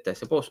 ¿Dónde está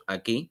ese post?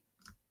 Aquí.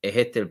 Es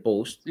este el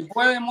post. Si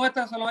puede,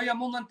 muéstraselo ahí al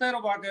mundo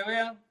entero para que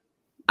vean.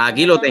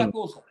 Aquí lo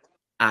tengo.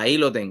 Ahí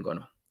lo tengo,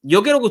 ¿no?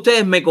 Yo quiero que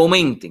ustedes me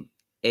comenten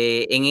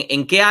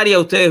en qué área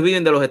ustedes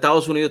viven de los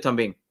Estados Unidos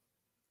también.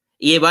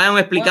 Y vayan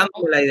explicando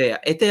la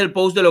idea. Este es el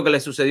post de lo que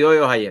les sucedió a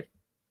ellos ayer.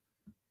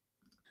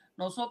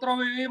 Nosotros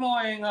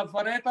vivimos en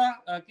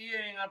Alpharetta, aquí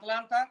en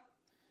Atlanta,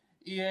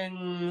 y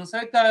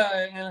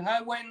cerca en el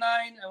Highway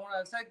 9,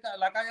 cerca,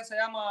 la calle se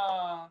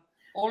llama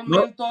Old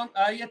Milton.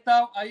 Ahí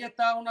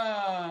está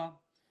una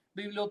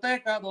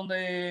biblioteca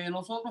donde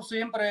nosotros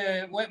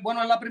siempre,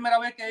 bueno, es la primera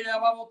vez que ella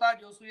va a votar.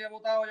 Yo sí he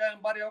votado ya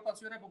en varias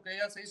ocasiones porque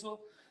ella se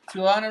hizo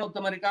ciudadana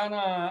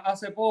norteamericana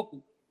hace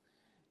poco.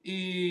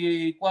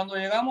 Y cuando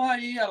llegamos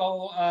allí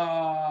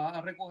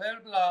a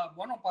recoger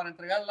para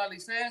entregar la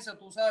licencia,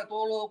 tú sabes,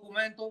 todos los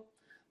documentos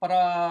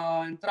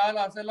para entrar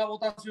a hacer la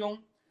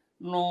votación,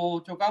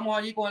 nos chocamos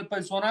allí con el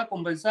personal,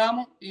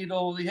 conversamos y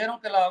nos dijeron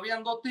que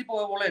habían dos tipos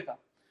de boletas.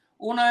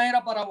 Una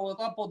era para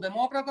votar por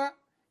demócrata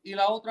y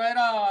la otra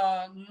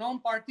era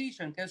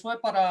non-partition, que eso es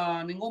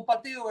para ningún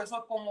partido. Eso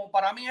es como,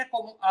 para mí es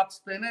como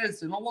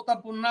abstenerse, no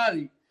votar por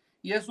nadie.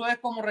 Y eso es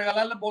como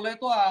regalarle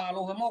boletos a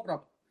los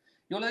demócratas.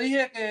 Yo le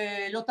dije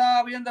que yo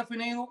estaba bien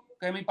definido,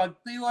 que mi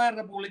partido es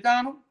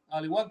republicano,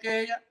 al igual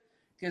que ella,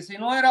 que si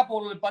no era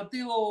por el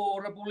partido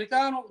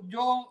republicano,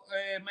 yo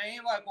me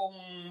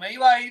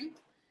iba a ir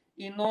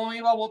y no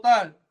iba a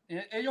votar.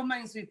 Ellos me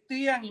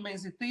insistían,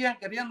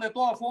 querían de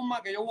todas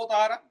formas que yo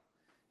votara.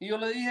 Y yo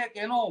le dije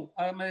que no.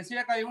 Me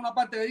decía que hay una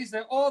parte que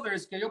dice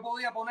others, que yo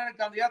podía poner el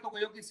candidato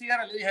que yo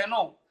quisiera. Le dije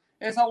no.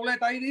 Esa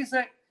boleta ahí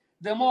dice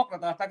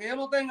demócrata. Hasta que yo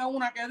no tenga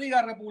una que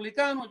diga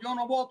republicano, yo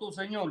no voto,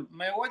 señor.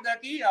 Me voy de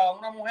aquí a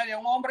una mujer y a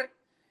un hombre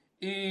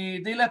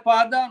y di la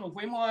espalda. Nos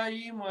fuimos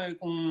ahí muy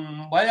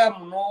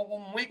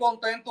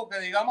contentos, que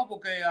digamos,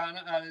 porque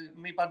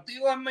mi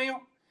partido es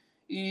mío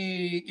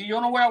y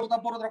yo no voy a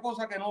votar por otra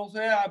cosa que no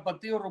sea el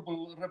partido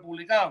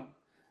republicano.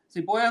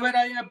 Si puedes ver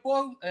ahí en el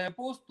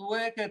post, tú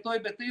ves que estoy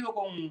vestido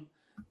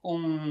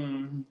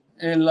con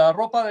la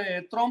ropa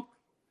de Trump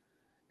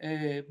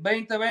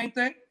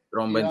 2020.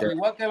 Al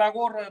igual que la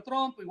gorra de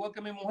Trump, igual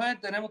que mi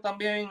mujer, tenemos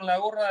también la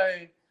gorra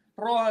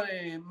roja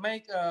de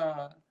Make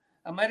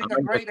America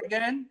Great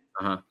Again.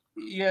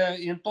 Y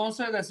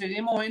entonces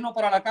decidimos irnos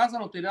para la casa,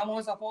 nos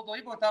tiramos esa foto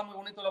ahí porque estaba muy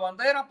bonito la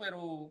bandera,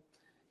 pero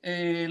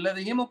le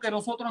dijimos que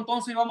nosotros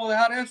entonces íbamos a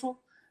dejar eso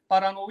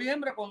para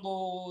noviembre,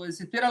 cuando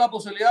existiera la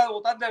posibilidad de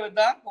votar de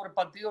verdad por el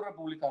Partido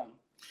Republicano.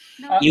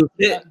 Y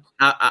usted,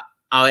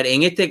 a ver,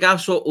 en este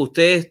caso,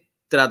 ustedes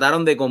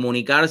trataron de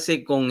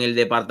comunicarse con el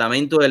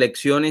Departamento de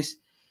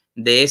Elecciones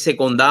de ese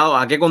condado.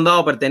 ¿A qué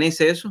condado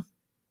pertenece eso?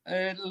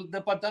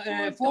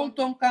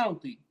 Fulton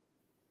County.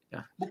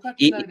 Busca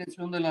aquí la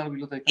dirección de la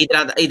biblioteca. Y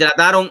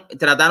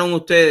trataron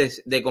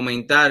ustedes de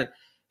comentar,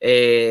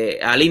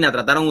 Alina,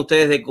 trataron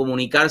ustedes de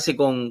comunicarse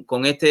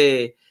con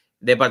este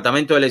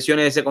Departamento de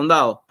Elecciones de ese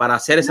condado para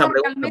hacer esa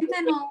pregunta.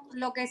 Realmente no.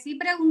 Lo que sí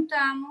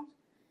preguntamos,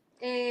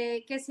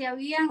 que si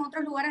habían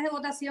otros lugares de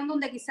votación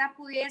donde quizás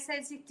pudiese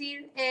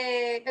existir,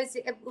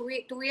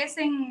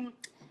 tuviesen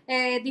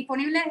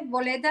disponibles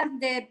boletas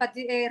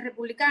de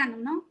republicanos,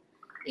 ¿no?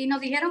 Y nos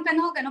dijeron que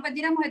no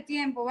perdiéramos el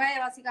tiempo.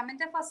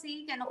 Básicamente fue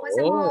así, que no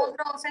fuésemos a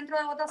otro centro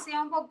de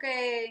votación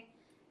porque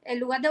el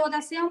lugar de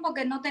votación,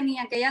 porque no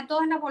tenían, que ya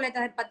todas las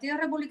boletas del Partido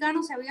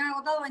Republicano se habían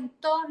agotado en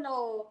todos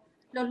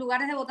los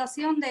lugares de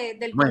votación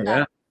del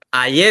condado.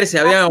 Ayer se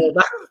habían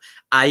agotado,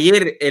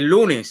 ayer el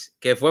lunes,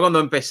 que fue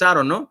cuando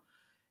empezaron, ¿no?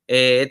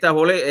 Estas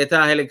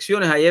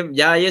elecciones,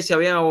 ayer se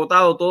habían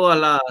agotado todas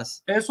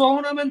las... Eso es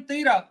una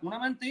mentira.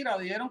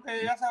 Dijeron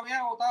que ya se habían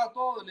agotado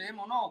todo y le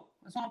dijimos, no,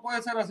 eso no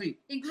puede ser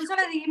así. Incluso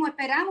le dijimos,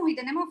 esperamos y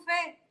tenemos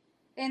fe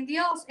en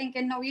Dios en que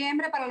en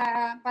noviembre,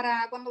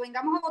 para cuando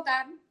vengamos a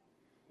votar,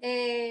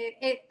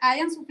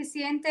 hayan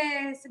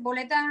suficientes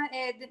boletas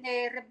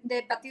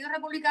del Partido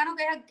Republicano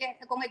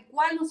con el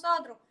cual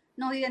nosotros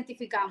nos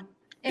identificamos.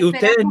 Y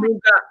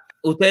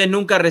ustedes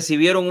nunca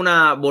recibieron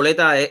una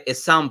boleta de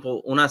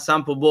sample, una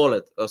sample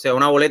bullet, o sea,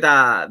 una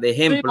boleta de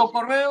ejemplo. Sí, por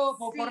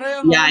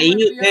correo.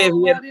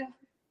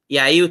 Y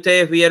ahí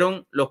ustedes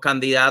vieron los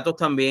candidatos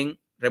también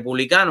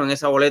republicanos en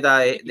esa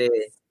boleta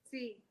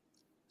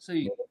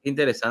Sí.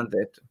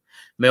 Interesante esto.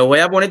 Me voy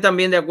a poner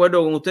también de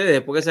acuerdo con ustedes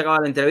después que se acaba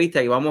la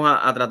entrevista y vamos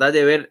a tratar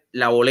de ver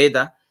la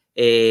boleta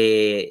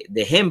de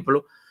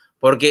ejemplo,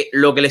 porque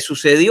lo que le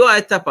sucedió a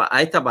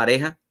esta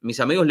pareja, mis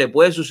amigos, le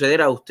puede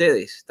suceder a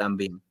ustedes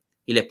también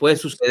y les puede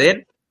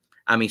suceder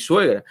a mi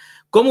suegra.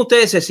 ¿Cómo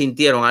ustedes se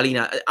sintieron,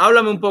 Alina?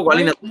 Háblame un poco,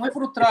 Alina. Muy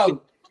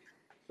frustrado.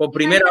 Por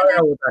primera vez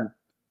a votar.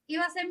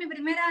 Iba a ser mi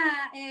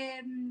primera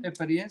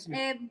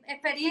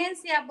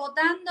experiencia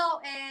votando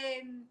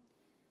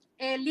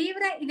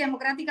libre y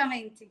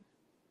democráticamente.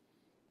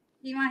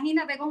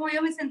 Imagínate cómo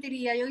yo me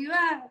sentiría. Yo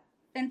iba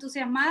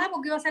entusiasmada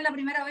porque iba a ser la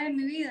primera vez en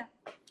mi vida.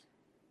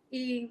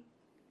 Y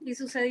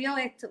sucedió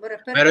esto.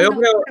 Pero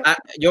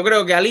yo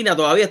creo que, Alina,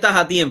 todavía estás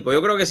a tiempo.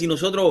 Yo creo que si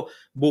nosotros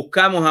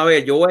buscamos, a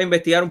ver, yo voy a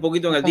investigar un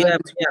poquito en el día de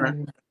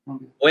mañana.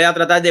 Voy a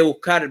tratar de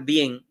buscar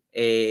bien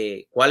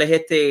cuál es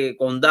este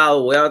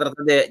condado. Voy a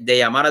tratar de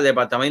llamar al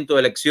departamento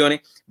de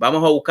elecciones.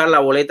 Vamos a buscar la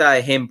boleta de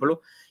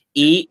ejemplo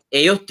y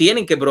ellos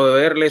tienen que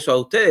proveerle eso a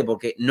ustedes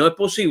porque no es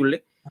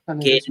posible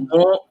que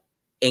no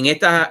en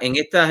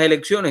estas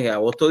elecciones de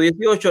agosto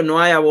 18 no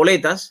haya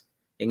boletas,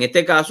 en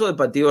este caso del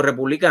Partido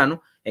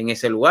Republicano, en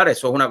ese lugar.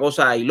 Eso es una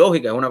cosa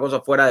ilógica, es una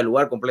cosa fuera de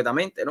lugar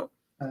completamente, ¿no?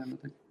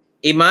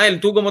 Ismael,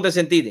 ¿tú cómo te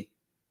sentiste?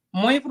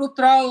 Muy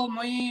frustrado,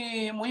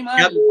 muy mal.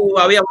 ¿Ya tú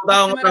habías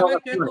votado en otra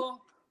ocasión?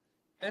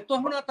 Esto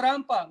es una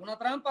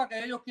trampa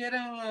que ellos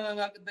quieren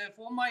de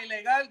forma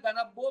ilegal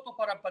ganar votos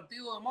para el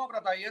Partido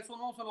Demócrata y eso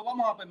no se lo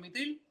vamos a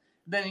permitir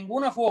de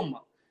ninguna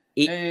forma.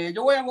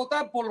 Yo voy a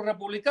votar por los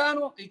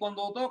republicanos y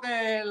cuando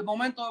toque el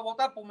momento de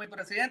votar por mi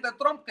presidente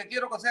Trump, que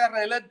quiero que sea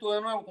reelecto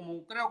de nuevo,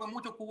 como creo que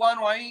muchos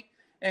cubanos ahí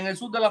en el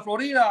sur de la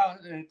Florida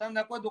están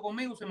de acuerdo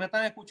conmigo, si me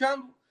están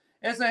escuchando.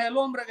 Ese es el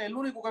hombre, el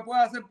único que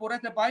puede hacer por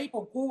este país,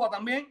 por Cuba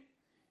también,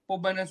 por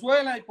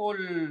Venezuela y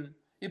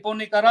por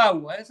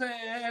Nicaragua. Ese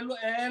es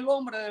el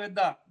hombre de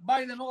verdad.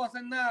 Biden no va a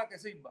hacer nada que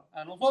sirva.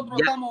 A nosotros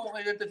estamos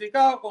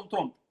identificados con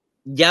Trump.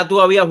 ¿Ya tú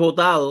habías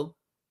votado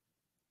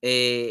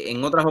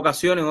en otras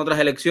ocasiones, en otras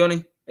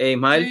elecciones,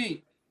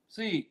 Ismael?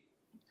 Sí.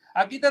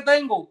 Aquí te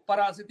tengo,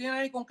 para si tienes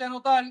ahí con qué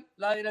anotar,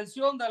 la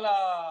dirección de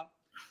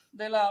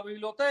la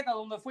biblioteca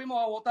donde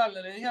fuimos a votar.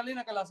 Le dije a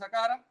Lina que la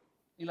sacara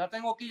y la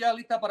tengo aquí ya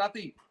lista para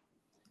ti.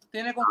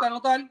 ¿Tienes con qué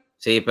anotar?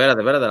 Sí,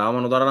 espérate, la vamos a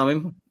anotar ahora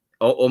mismo.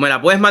 O me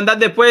la puedes mandar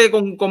después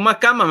con más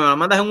calma, me la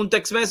mandas en un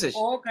text message.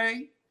 Ok.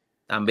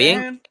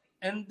 También.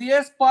 En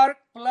 10 Park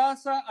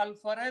Plaza,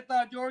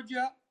 Alpharetta,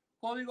 Georgia,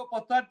 código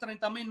postal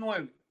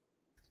 30.009.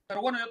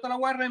 Pero bueno, yo te la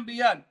voy a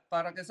reenviar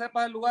para que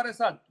sepas el lugar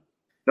exacto.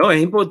 No,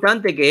 es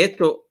importante que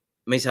esto,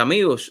 mis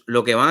amigos,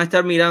 lo que van a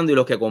estar mirando y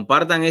los que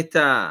compartan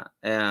esta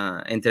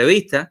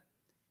entrevista,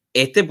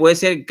 este puede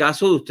ser el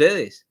caso de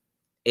ustedes.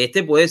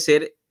 Este puede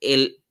ser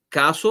el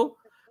caso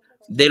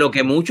de lo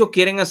que muchos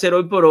quieren hacer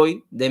hoy por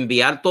hoy, de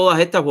enviar todas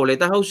estas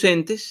boletas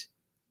ausentes,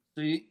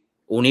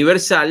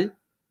 universal,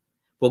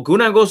 porque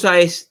una cosa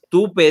es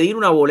tú pedir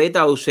una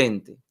boleta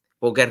ausente,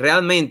 porque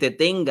realmente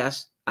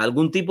tengas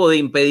algún tipo de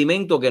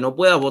impedimento que no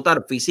puedas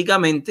votar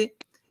físicamente,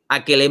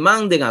 a que le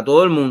manden a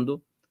todo el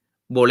mundo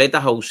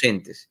boletas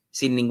ausentes,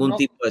 sin ningún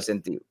tipo de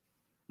sentido.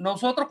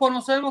 Nosotros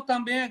conocemos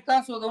también el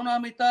caso de una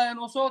amistad de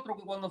nosotros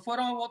que cuando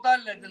fueron a votar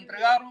les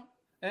entregaron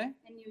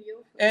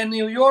en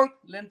New York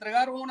le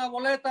entregaron una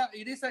boleta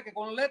y dice que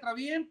con letra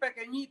bien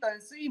pequeñita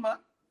encima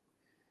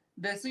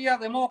decía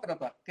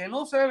demócrata, que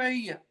no se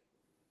veía.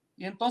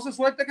 Y entonces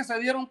suerte que se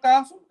dieron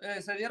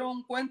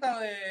cuenta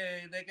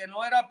de que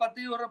no era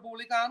partido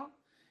republicano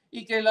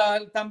y que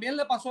también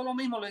le pasó lo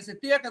mismo. Le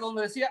insistía que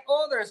donde decía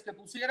others, que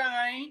pusieran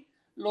ahí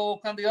los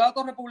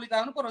candidatos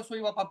republicanos, pero eso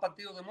iba para el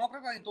Partido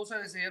Demócrata y entonces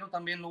decidieron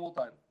también no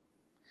votar.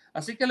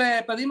 Así que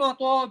le pedimos a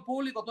todo el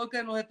público, todo el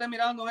que nos esté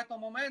mirando en estos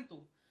momentos,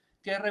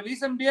 que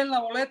revisen bien la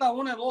boleta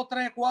 1, 2,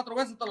 3, 4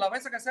 veces, todas las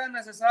veces que sea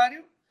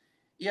necesario,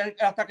 y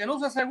hasta que no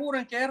se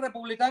aseguren que es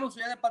republicano,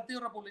 si es del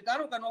Partido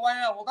Republicano, que no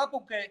vayan a votar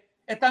porque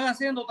están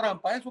haciendo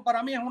trampa. Eso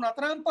para mí es una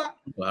trampa,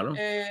 claro.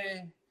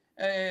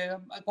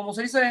 Como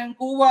se dice en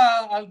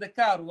Cuba, al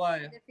descaro,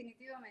 vaya.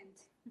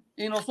 Definitivamente.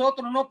 Y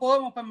nosotros no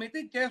podemos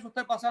permitir que eso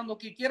esté pasando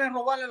aquí. Quieren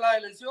robarle las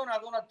elecciones a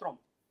Donald Trump.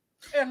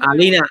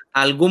 Alina,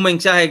 ¿algún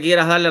mensaje que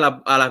quieras darle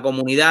a la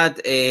comunidad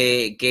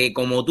que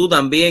como tú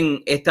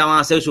también estas van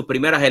a ser sus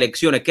primeras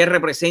elecciones? ¿Qué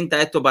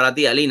representa esto para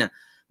ti, Alina?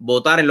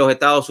 Votar en los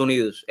Estados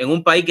Unidos, en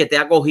un país que te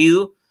ha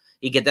acogido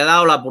y que te ha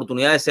dado la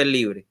oportunidad de ser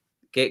libre.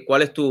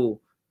 ¿Cuál es tu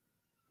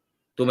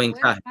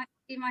mensaje? Bueno,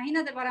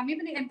 imagínate, para mí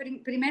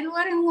en primer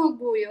lugar es un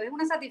orgullo, es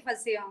una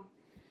satisfacción,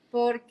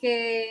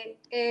 porque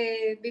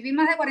viví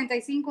más de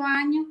 45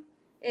 años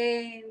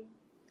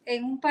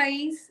en un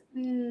país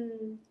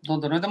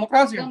donde no hay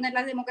democracia, donde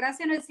la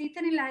democracia no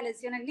existe ni las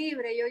elecciones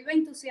libres. Yo iba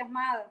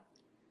entusiasmada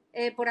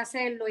por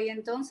hacerlo y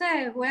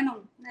entonces,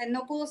 bueno,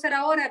 no pudo ser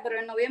ahora, pero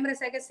en noviembre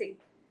sé que sí.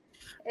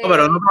 No,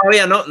 pero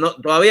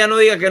todavía no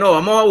digas que no.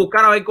 Vamos a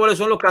buscar a ver cuáles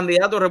son los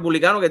candidatos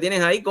republicanos que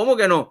tienes ahí. ¿Cómo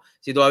que no?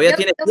 Si todavía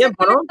tienes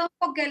tiempo, ¿no?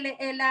 Porque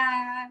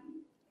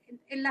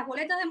en las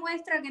boletas de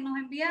muestra que nos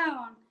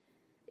enviaban,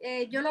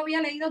 yo lo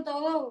había leído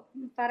todo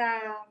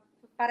para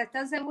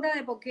estar segura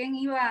de por quién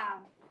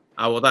iba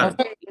a votar.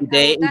 Que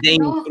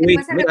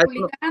fuese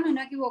republicano y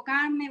no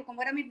equivocarme.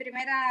 Como era mi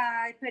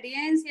primera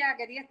experiencia,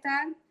 quería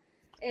estar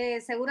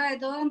segura de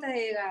todo antes de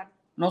llegar.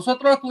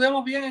 Nosotros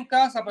estudiamos bien en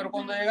casa, pero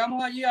cuando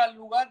llegamos allí al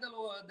lugar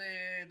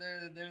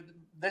de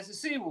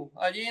decisivo,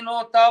 allí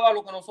no estaba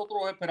lo que nosotros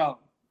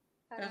esperábamos.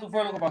 Eso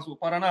fue lo que pasó,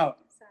 para nada.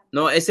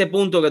 No, ese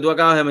punto que tú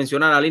acabas de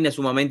mencionar, Aline, es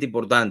sumamente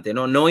importante.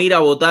 No ir a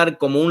votar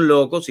como un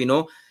loco,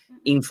 sino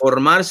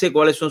informarse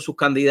cuáles son sus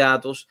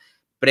candidatos,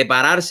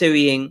 prepararse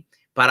bien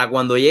para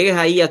cuando llegues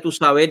ahí a tú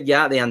saber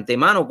ya de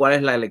antemano cuál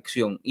es la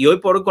elección. Y hoy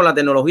por hoy con la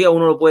tecnología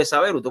uno lo puede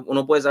saber,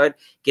 uno puede saber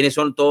quiénes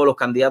son todos los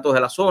candidatos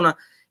de la zona,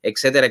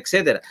 etcétera,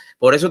 etcétera.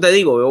 Por eso te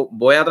digo, yo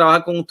voy a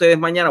trabajar con ustedes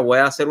mañana, voy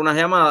a hacer unas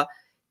llamadas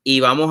y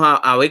vamos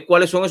a ver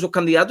cuáles son esos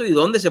candidatos y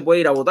dónde se puede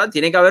ir a votar.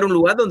 Tiene que haber un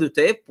lugar donde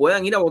ustedes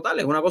puedan ir a votar.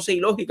 Es una cosa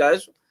ilógica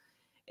eso.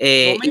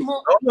 Y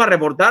vamos a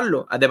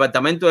reportarlo al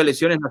Departamento de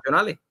Elecciones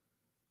Nacionales.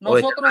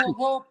 Nosotros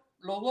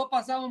los dos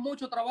pasamos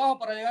mucho trabajo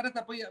para llegar a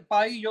este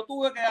país. Yo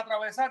tuve que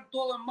atravesar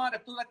todo el mar.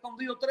 Estuve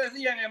escondido 3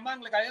 días en el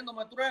mangle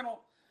cayéndome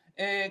trueno,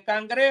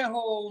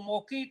 cangrejo,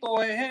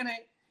 mosquito,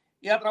 ejenes,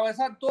 y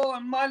atravesar todo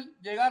el mar,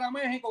 llegar a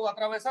México,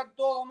 atravesar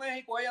todo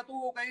México. Ella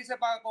tuvo que irse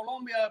para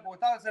Colombia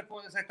porque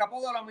se escapó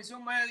de la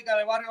misión médica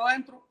de Barrio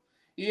Adentro.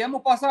 Y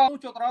hemos pasado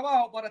mucho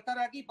trabajo para estar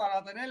aquí,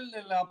 para tener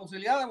la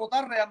posibilidad de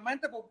votar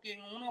realmente por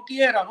quien uno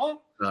quiera,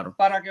 ¿no? Claro.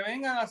 Para que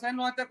vengan a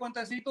hacernos este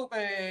cuentecito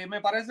que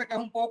me parece que es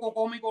un poco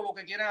cómico lo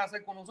que quieren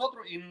hacer con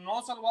nosotros y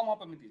no se lo vamos a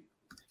permitir.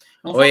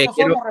 Nosotros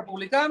somos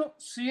republicanos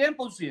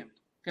 100%,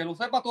 que lo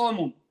sepa todo el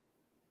mundo.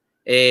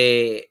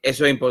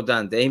 Eso es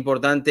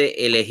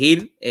importante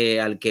elegir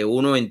al que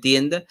uno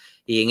entienda,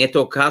 y en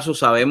estos casos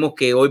sabemos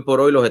que hoy por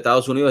hoy los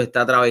Estados Unidos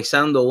está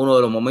atravesando uno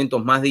de los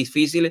momentos más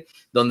difíciles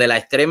donde la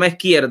extrema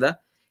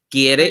izquierda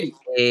quiere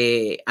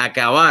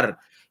acabar,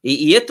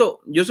 y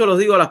esto yo se los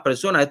digo a las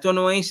personas, esto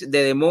no es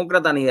de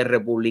demócrata ni de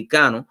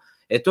republicano,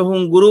 esto es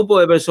un grupo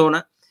de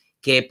personas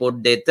que por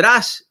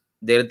detrás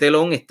del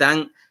telón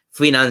están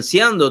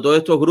financiando todos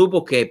estos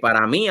grupos que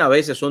para mí a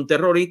veces son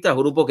terroristas,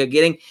 grupos que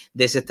quieren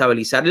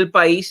desestabilizar el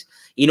país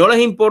y no les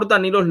importa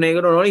ni los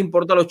negros, no les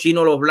importa los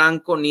chinos, los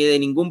blancos, ni de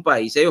ningún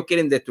país. Ellos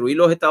quieren destruir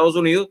los Estados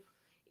Unidos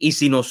y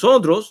si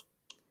nosotros,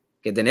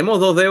 que tenemos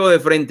 2 dedos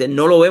de frente,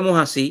 no lo vemos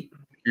así,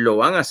 lo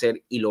van a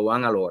hacer y lo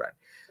van a lograr.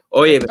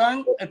 Oye,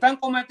 están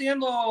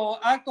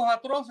cometiendo actos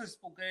atroces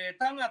porque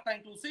están hasta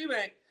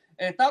inclusive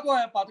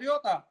estatuas de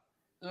patriotas,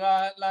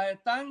 las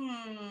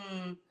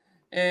están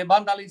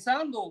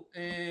vandalizando,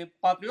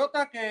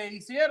 patriotas que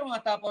hicieron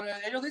hasta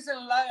ellos dicen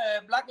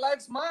Black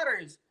Lives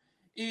Matter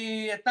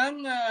y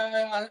están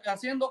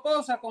haciendo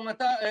cosas con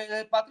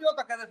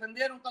patriotas que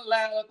defendieron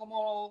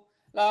como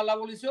la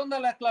abolición de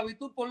la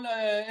esclavitud por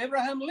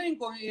Abraham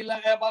Lincoln y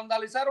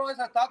vandalizaron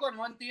esa estatua.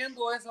 No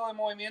entiendo eso de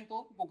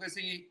movimiento, porque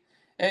si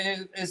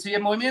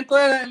el movimiento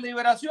es de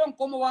liberación,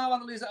 ¿cómo van a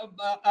vandalizar,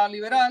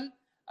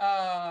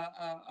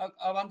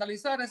 a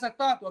vandalizar esa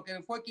estatua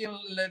que fue quien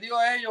le dio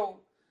a ellos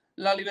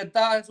la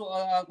libertad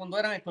cuando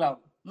eran esclavos?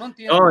 No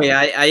entiendo. No, y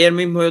ayer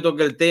mismo yo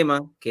toqué el tema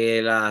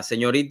que la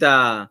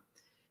señorita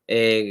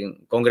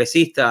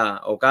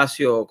congresista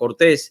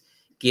Ocasio-Cortez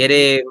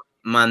quiere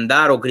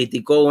mandar o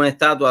criticó una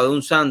estatua de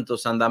un santo,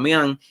 San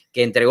Damián,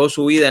 que entregó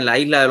su vida en la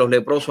isla de los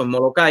leprosos en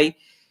Molokai,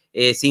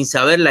 sin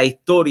saber la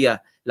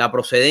historia, la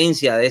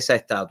procedencia de esa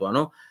estatua,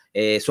 ¿no?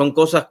 Son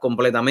cosas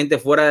completamente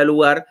fuera de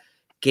lugar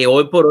que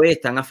hoy por hoy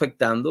están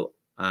afectando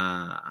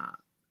a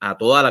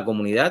toda la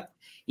comunidad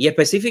y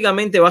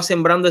específicamente va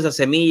sembrando esa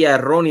semilla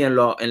errónea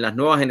en las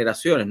nuevas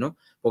generaciones, ¿no?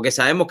 Porque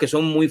sabemos que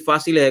son muy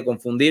fáciles de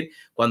confundir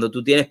cuando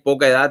tú tienes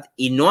poca edad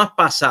y no has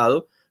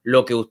pasado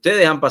lo que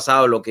ustedes han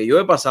pasado, lo que yo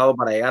he pasado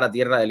para llegar a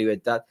tierra de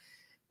libertad.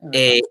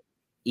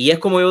 Y es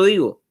como yo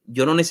digo,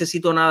 yo no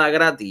necesito nada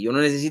gratis, yo no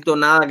necesito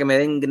nada que me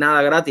den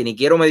nada gratis, ni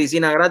quiero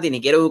medicina gratis,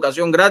 ni quiero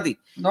educación gratis.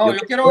 No, yo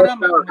quiero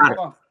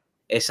ganarme.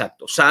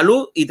 Exacto,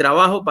 salud y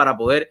trabajo para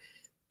poder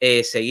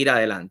seguir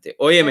adelante.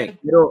 Óyeme,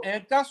 en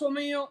el caso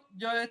mío,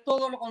 yo es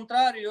todo lo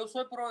contrario. Yo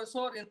soy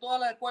profesor y en todas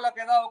las escuelas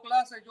que he dado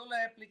clases, yo les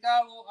he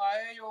explicado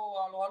a ellos,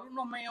 a los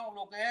alumnos míos,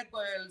 lo que es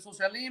el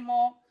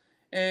socialismo,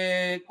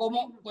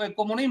 cómo el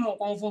comunismo,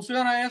 cómo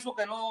funciona eso,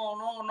 que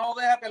no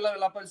deja que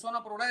la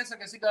persona progrese,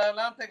 que siga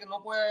adelante, que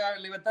no puede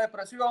haber libertad de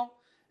expresión.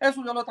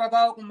 Eso yo lo he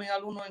tratado con mis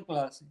alumnos en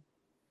clase.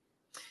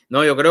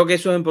 No, yo creo que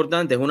eso es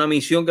importante, es una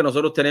misión que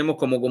nosotros tenemos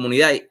como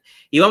comunidad.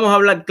 Y vamos a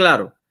hablar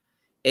claro.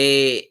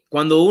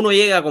 Cuando uno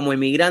llega como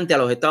inmigrante a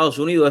los Estados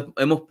Unidos,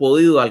 hemos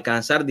podido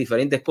alcanzar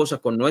diferentes cosas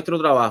con nuestro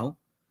trabajo.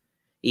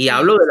 Y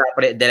hablo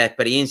de la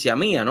experiencia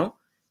mía, ¿no?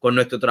 Con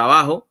nuestro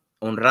trabajo,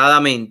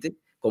 honradamente,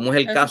 como es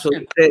el caso de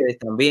ustedes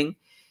también.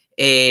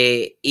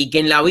 Y que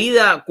en la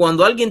vida,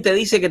 cuando alguien te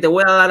dice que te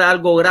voy a dar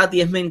algo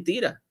gratis, es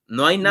mentira.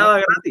 No hay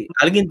nada gratis.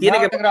 Alguien tiene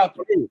que...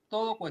 Gratis.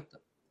 Todo cuesta.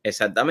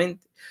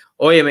 Exactamente.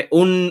 Óyeme,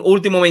 un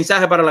último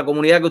mensaje para la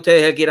comunidad que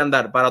ustedes quieran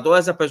dar, para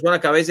todas esas personas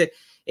que a veces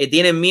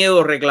tienen miedo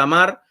de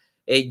reclamar.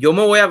 Yo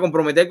me voy a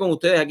comprometer con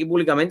ustedes aquí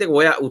públicamente que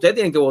ustedes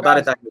tienen que votar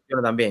estas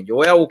elecciones también. Yo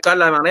voy a buscar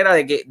la manera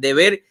de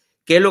ver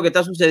qué es lo que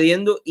está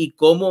sucediendo y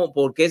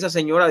por qué esa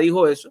señora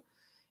dijo eso.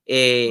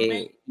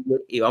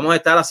 Y vamos a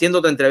estar haciendo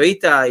otra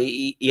entrevista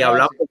y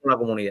hablando con la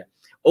comunidad.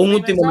 Un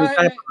último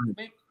mensaje.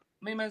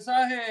 Mi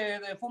mensaje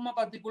de forma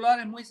particular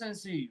es muy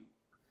sencillo.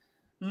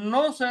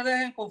 No se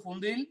dejen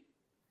confundir.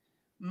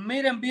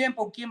 Miren bien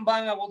por quién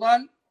van a votar,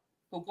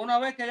 porque una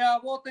vez que ya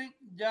voten,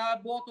 ya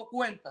el voto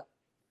cuenta.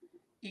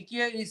 Y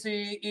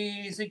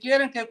si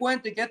quieren que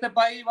cuente y que este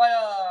país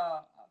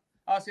vaya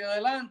hacia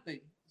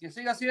adelante, que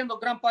siga siendo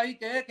el gran país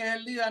que es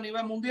el líder a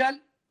nivel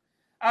mundial,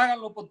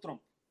 háganlo por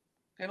Trump,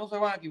 que no se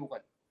van a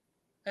equivocar.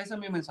 Ese es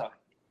mi mensaje.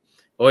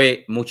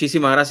 Oye,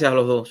 muchísimas gracias a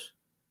los dos.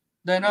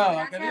 De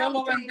nada, que Dios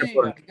los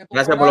bendiga. Que tu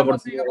gracias por la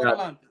siga para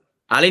adelante.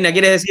 Alina,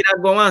 ¿quieres decir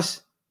algo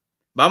más?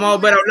 Vamos a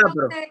volver a hablar.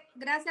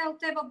 Gracias a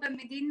usted por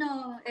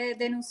permitirnos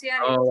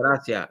denunciar. Oh,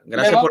 gracias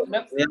por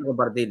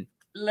compartir.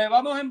 Le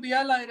vamos a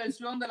enviar la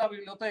dirección de la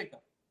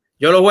biblioteca.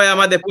 Yo los voy a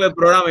llamar después del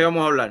programa y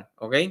vamos a hablar,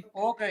 ¿ok?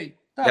 Ok.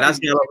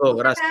 Gracias a los dos,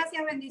 gracias.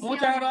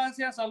 Muchas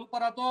gracias, salud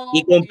para todos.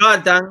 Y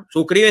compartan,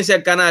 suscríbanse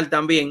al canal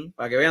también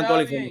para que vean toda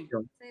la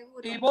información.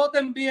 Y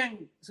voten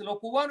bien. Si los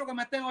cubanos que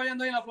me estén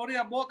oyendo ahí en la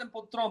Florida, voten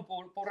por Trump,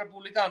 por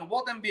republicano,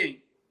 voten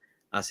bien.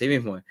 Así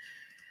mismo es.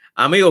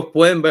 Amigos,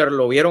 pueden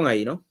verlo, vieron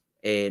ahí, ¿no?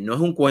 No es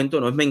un cuento,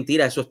 no es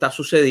mentira, eso está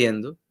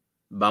sucediendo.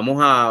 Vamos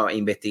a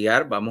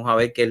investigar, vamos a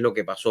ver qué es lo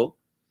que pasó.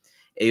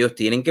 Ellos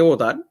tienen que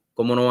votar.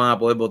 ¿Cómo no van a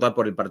poder votar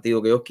por el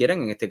partido que ellos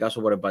quieran? En este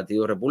caso, por el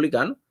Partido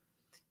Republicano.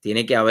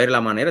 Tiene que haber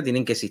la manera,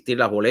 tienen que existir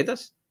las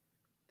boletas.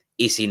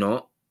 Y si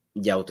no,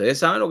 ya ustedes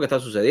saben lo que está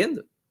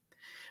sucediendo.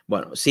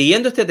 Bueno,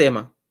 siguiendo este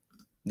tema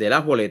de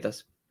las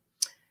boletas,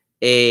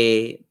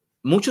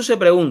 muchos se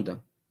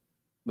preguntan,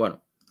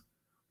 bueno,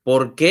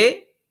 ¿por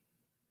qué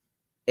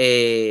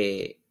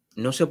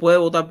no se puede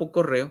votar por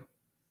correo?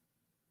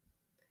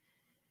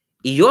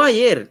 Y yo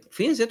ayer,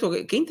 fíjense esto,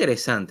 qué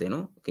interesante,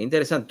 ¿no? Qué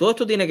interesante. Todo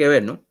esto tiene que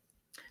ver, ¿no?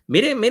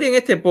 Miren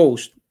este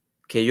post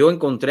que yo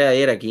encontré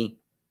ayer aquí.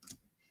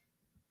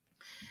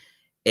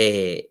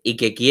 Y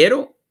que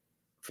quiero,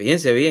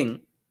 fíjense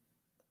bien,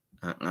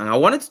 and I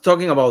wanted to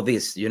talking about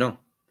this, you know,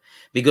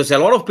 because a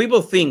lot of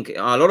people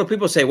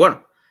say,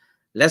 well,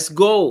 let's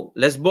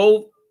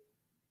vote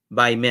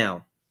by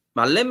mail.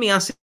 But let me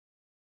ask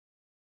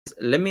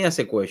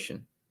a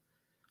question.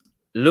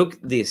 Look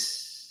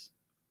this.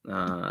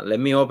 Let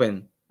me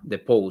open the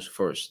post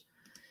first,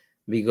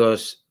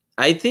 because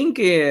I think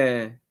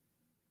this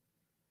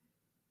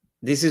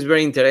is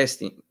very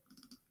interesting.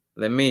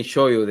 Let me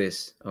show you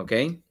this,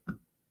 okay?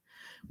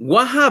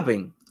 What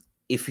happened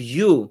if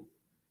you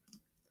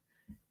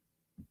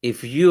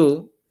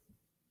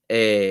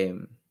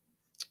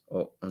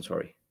oh, I'm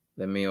sorry.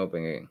 Let me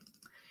open again.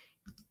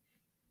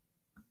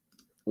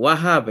 What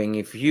happened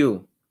if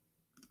you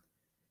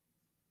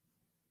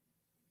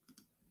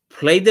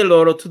play the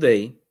lotto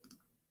today?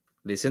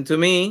 Listen to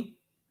me.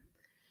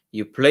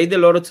 You play the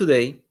lotto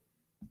today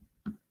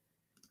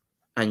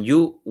and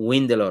you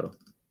win the lotto.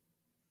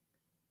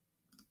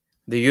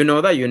 Do you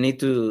know that you need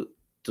to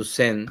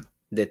send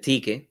the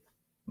ticket,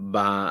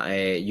 but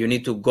you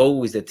need to go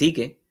with the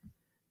ticket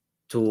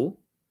to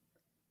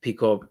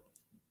pick up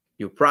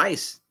your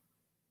prize?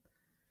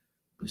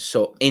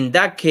 So in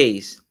that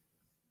case,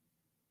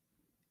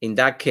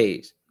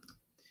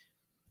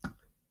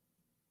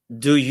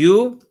 do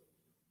you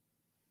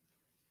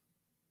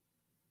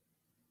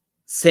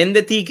send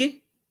the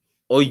ticket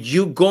or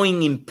you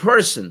going in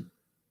person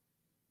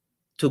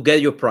to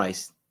get your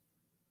prize?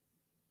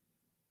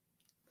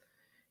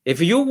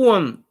 If you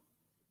won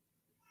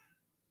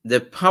the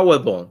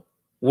Powerball,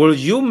 will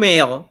you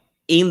mail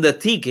in the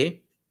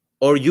ticket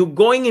or you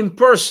going in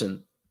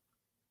person?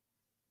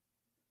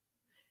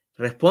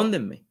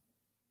 Respóndenme.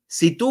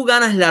 Si tú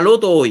ganas la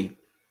loto hoy,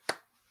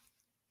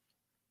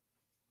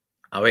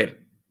 a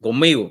ver,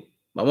 conmigo,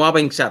 vamos a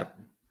pensar.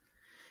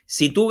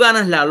 Si tú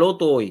ganas la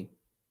loto hoy,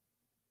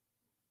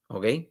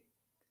 ¿ok?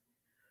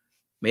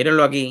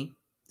 Mírenlo aquí.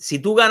 Si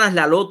tú ganas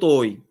la loto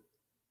hoy,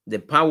 the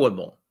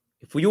Powerball,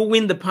 if you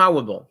win the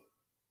Powerball,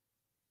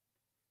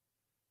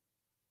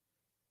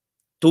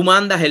 tú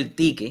mandas el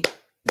ticket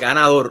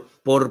ganador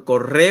por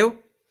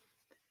correo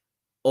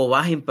o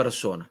vas en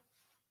persona.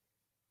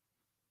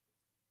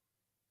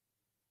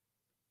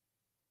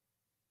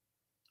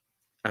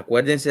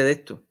 Acuérdense de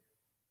esto.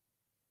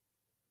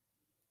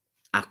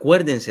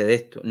 Acuérdense de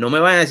esto. No me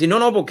vayan a decir,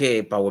 no,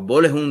 porque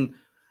Powerball es un...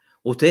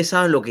 Ustedes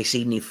saben lo que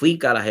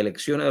significa las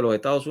elecciones de los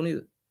Estados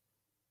Unidos.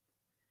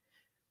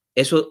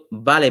 Eso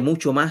vale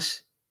mucho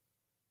más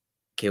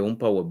que un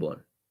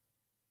Powerball.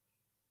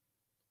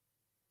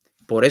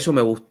 Por eso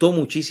me gustó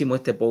muchísimo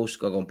este post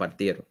que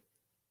compartieron.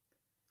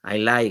 I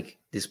like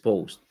this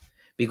post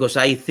because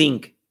I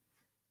think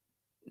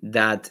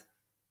that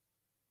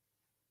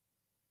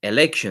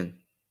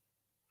election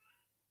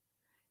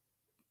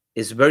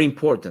is very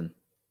important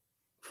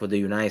for the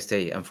United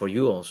States and for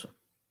you also.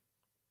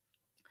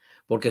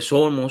 porque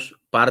somos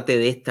parte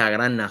de esta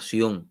gran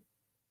nación.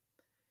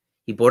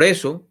 Y por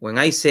eso, when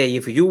I say,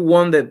 if you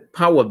won the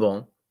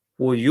Powerball,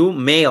 will you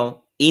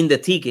mail in the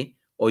ticket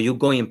or you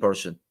go in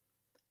person?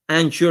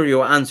 I'm sure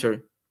your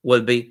answer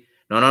will be,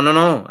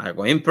 no, I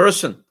go in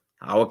person.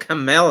 How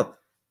can I mail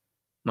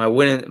my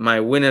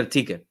winner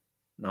ticket?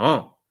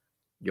 No,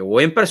 yo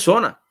voy en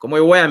persona. ¿Cómo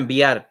yo voy a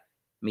enviar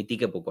mi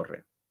ticket por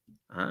correo?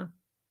 Ajá.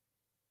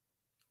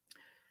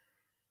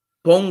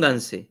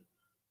 Pónganse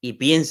y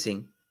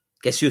piensen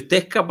que si usted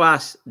es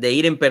capaz de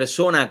ir en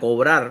persona a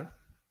cobrar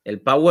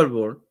el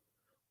Powerball,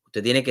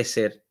 usted tiene que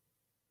ser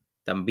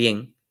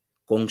también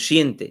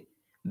consciente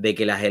de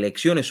que las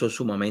elecciones son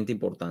sumamente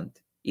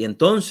importantes. Y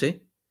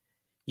entonces,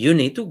 you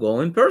need to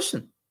go in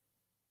person.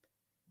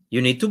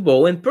 You need to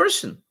vote in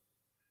person.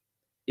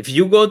 If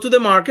you go to the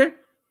market,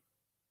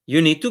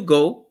 you need to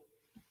go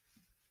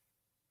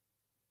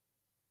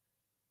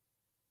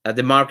at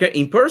the market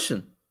in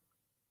person.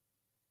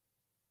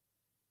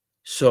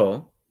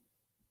 So,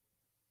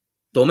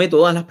 tome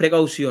todas las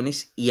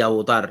precauciones y a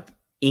votar.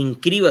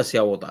 Inscríbase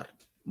a votar.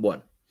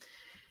 Bueno,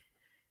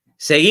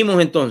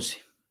 seguimos entonces.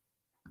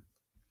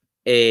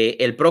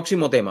 El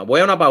próximo tema.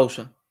 Voy a una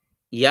pausa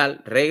y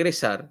al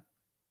regresar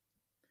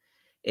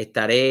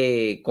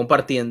estaré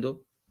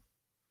compartiendo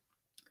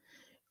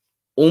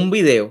un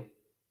video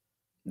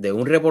de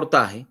un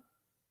reportaje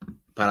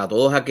para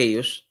todos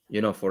aquellos,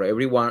 for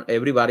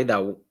everybody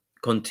that will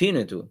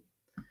continue to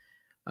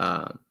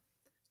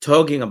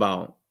talking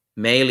about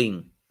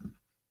mailing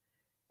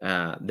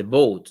the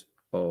vote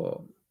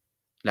o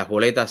las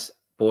boletas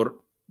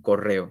por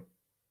correo,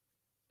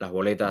 las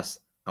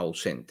boletas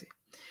ausentes.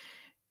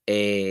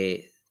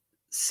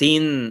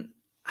 Sin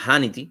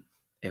Hannity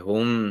es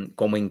un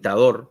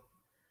comentador,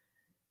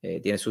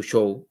 tiene su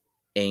show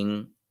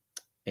en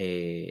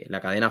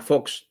la cadena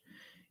Fox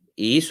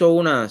y hizo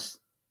un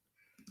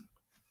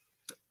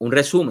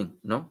resumen,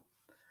 ¿no?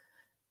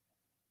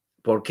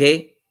 ¿Por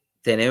qué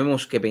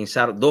tenemos que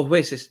pensar 2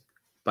 veces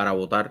para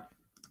votar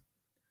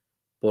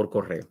por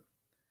correo?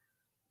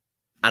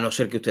 A no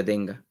ser que usted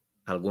tenga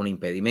algún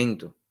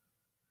impedimento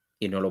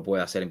y no lo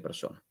pueda hacer en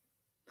persona.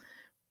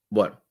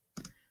 Bueno,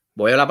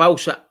 voy a la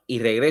pausa y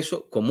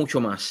regreso con mucho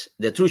más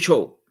The True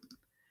Show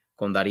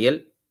con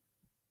Dariel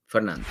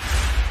Fernandez.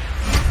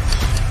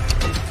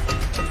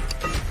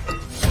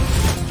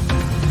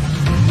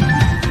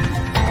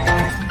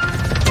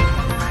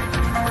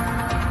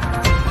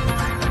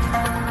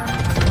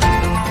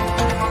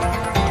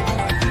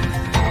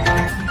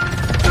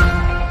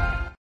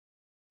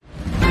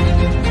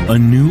 A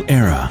new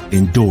era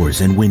in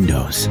doors and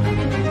windows.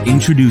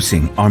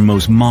 Introducing our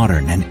most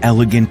modern and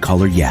elegant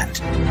color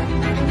yet.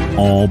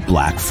 All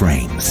black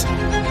frames.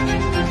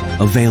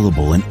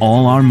 Available in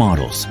all our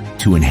models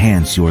to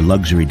enhance your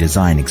luxury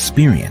design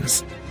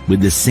experience with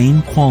the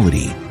same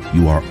quality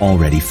you are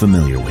already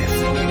familiar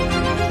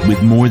with.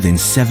 With more than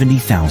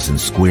 70,000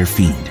 square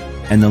feet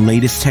and the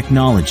latest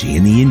technology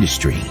in the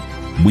industry,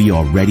 we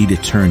are ready to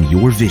turn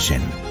your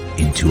vision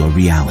into a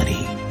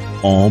reality.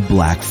 All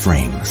black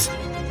frames.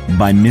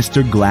 By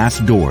Mr. Glass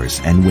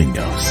Doors and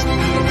Windows.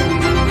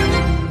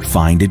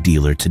 Find a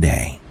dealer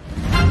today.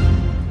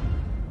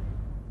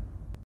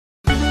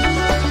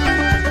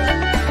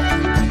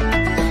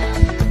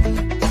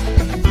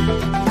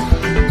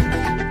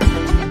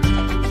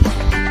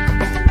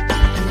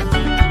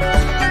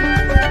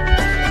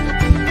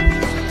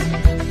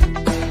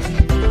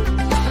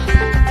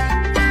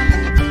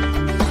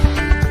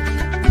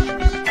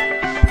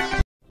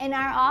 In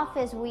our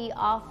office, we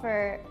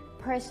offer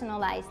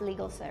personalized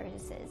legal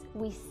services.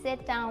 We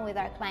sit down with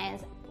our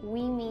clients.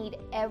 We meet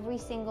every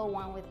single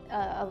one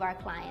of our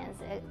clients.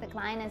 The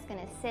client is going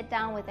to sit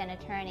down with an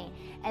attorney,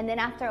 and then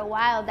after a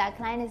while, that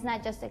client is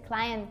not just a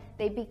client,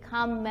 they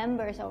become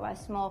members of our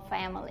small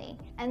family.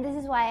 And this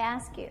is why I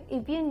ask you,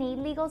 if you need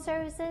legal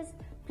services,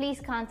 please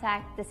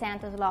contact the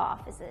Santos Law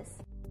Offices.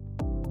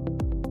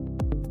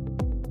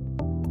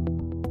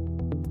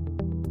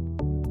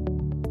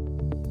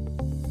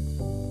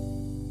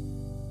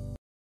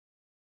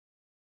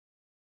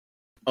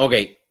 Ok,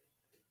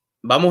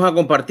 vamos a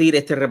compartir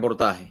este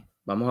reportaje.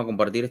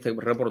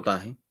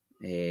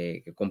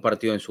 Que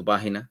compartió en su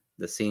página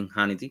de Sin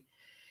Hannity.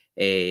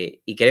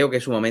 Y creo que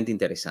es sumamente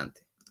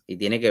interesante. Y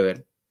tiene que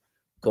ver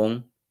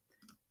con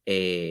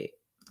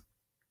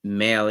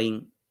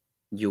mailing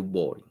your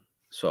voting.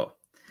 So,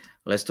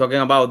 let's talk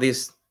about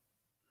this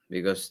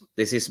because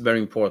this is very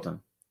important.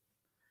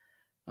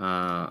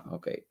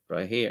 Okay,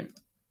 right here.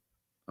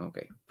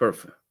 Okay,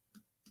 perfect.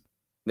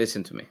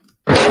 Listen to me.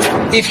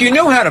 If you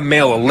know how to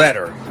mail a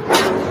letter,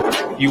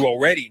 you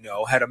already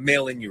know how to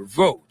mail in your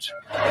vote.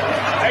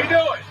 How you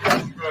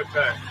doing? Good,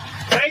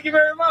 thank you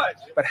very much.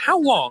 But how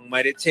long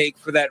might it take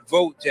for that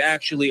vote to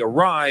actually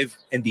arrive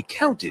and be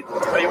counted?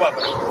 You're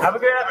welcome. Have a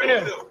good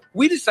afternoon.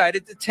 We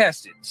decided to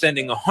test it,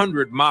 sending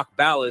 100 mock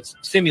ballots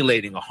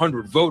simulating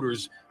 100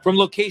 voters from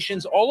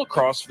locations all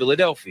across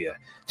Philadelphia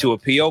to a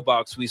P.O.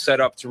 box we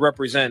set up to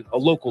represent a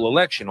local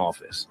election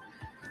office.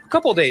 A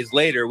couple days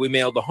later, we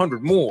mailed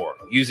 100 more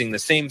using the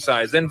same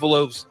size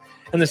envelopes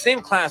and the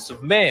same class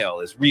of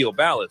mail as real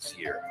ballots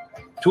here.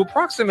 To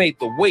approximate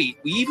the weight,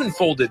 we even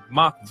folded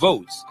mock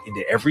votes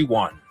into every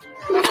one.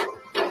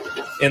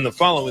 In the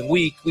following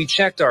week, we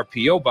checked our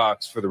P.O.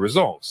 box for the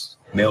results.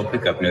 Mail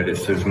pickup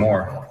notice, there's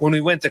more. When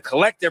we went to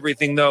collect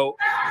everything, though,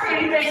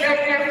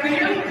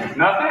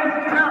 Nothing?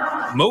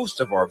 most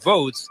of our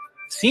votes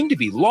seemed to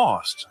be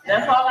lost.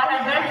 That's all I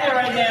have back there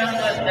right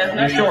now.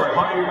 You're short,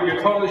 huh?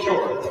 You're totally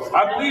short.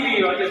 I believe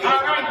you. All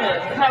right,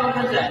 good. Have a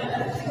good day.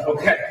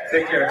 Okay,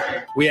 take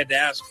care. We had to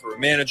ask for a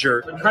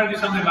manager I'm trying to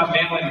do something about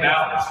mailing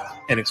ballots.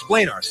 and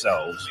explain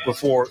ourselves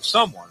before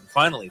someone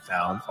finally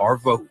found our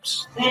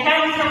votes. They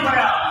have them somewhere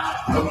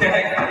else.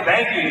 Okay,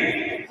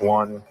 thank you.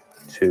 1,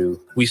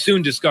 2. We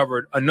soon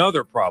discovered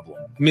another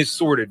problem: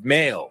 missorted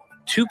mail.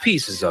 2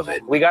 pieces of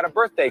it. We got a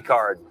birthday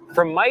card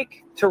from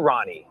Mike to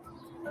Ronnie.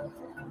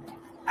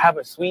 Have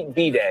a sweet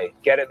B-day.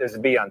 Get it? There's a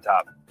B on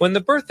top. When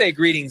the birthday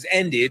greetings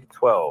ended,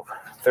 12,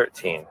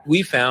 13.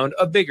 we found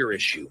a bigger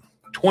issue.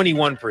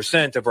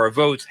 21% of our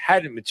votes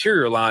hadn't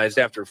materialized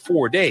after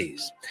 4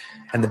 days.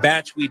 And the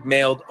batch we'd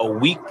mailed a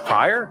week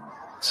prior,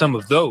 some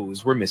of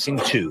those were missing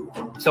too.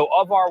 So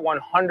of our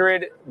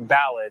 100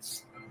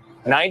 ballots,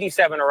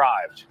 97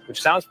 arrived,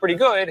 which sounds pretty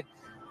good,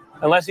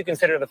 unless you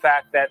consider the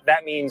fact that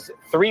that means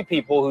 3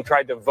 people who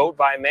tried to vote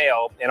by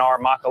mail in our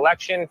mock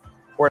election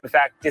were in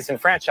fact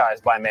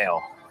disenfranchised by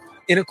mail.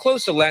 In a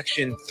close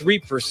election,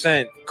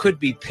 3% could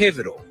be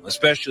pivotal,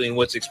 especially in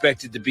what's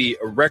expected to be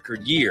a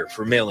record year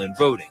for mail-in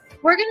voting.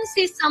 We're going to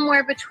see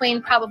somewhere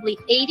between probably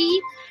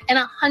 80 and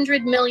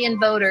 100 million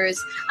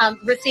voters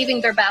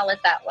receiving their ballot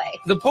that way.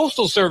 The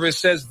Postal Service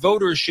says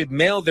voters should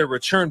mail their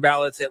return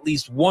ballots at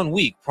least 1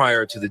 week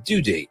prior to the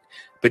due date.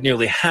 But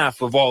nearly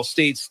half of all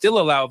states still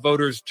allow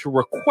voters to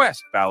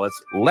request ballots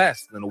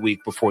less than a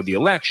week before the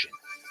election.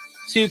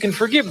 So you can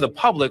forgive the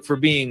public for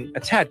being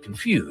a tad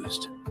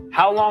confused.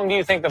 How long do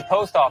you think the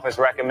post office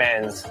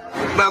recommends?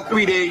 About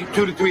 3 days,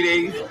 2 to 3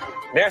 days.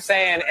 They're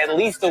saying at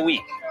least a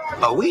week.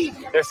 A week?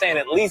 They're saying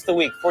at least a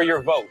week for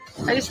your vote.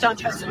 I just don't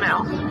trust the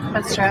mail.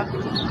 That's true.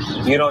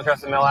 You don't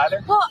trust the mail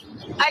either? Well,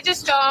 I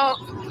just don't.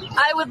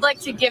 I would like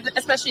to give,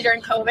 especially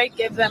during COVID,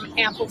 give them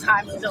ample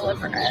time to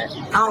deliver it.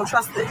 I don't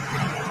trust it.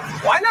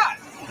 Why not?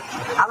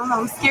 I don't know.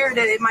 I'm scared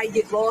that it might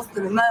get lost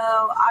in the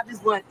mail. I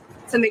just want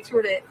to make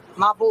sure that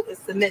my vote is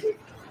submitted.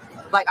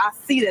 Like, I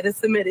see that it's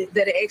submitted,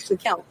 that it actually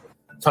counts.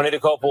 Tony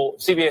DeCopel,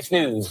 CBS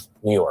News,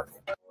 New York.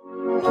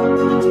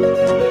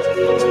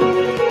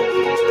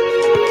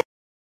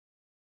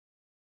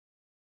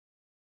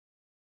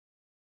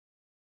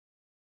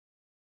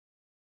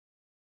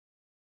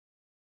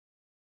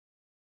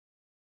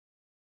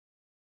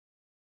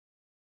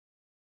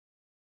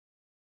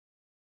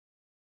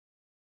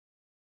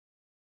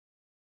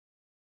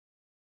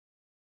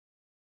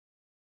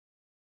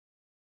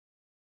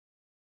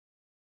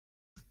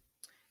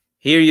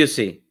 Here you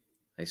see,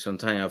 like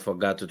sometimes I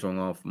forgot to turn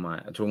on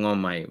my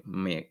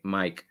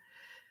mic.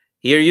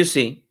 Here you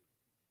see,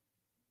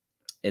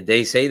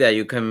 they say that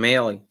you can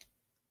mail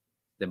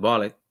the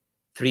ballot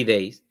 3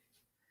 days,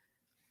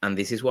 and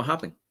this is what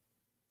happened.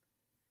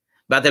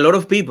 But a lot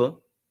of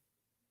people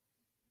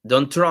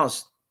don't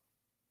trust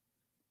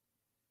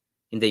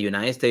in the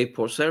United States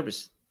Postal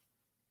Service.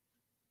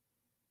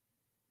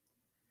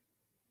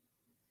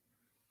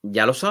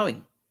 Ya lo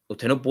saben,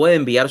 usted no puede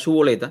enviar su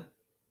boleta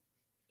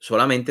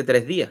solamente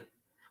 3 días.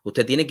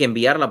 Usted tiene que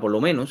enviarla por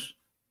lo menos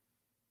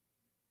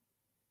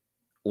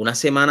una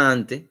semana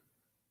antes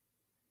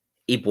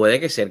y puede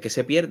que sea que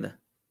se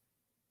pierda.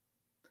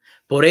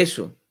 Por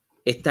eso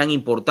es tan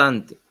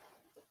importante,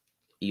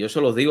 y yo se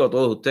los digo a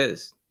todos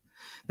ustedes,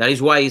 that is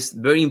why it's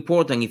very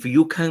important, if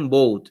you can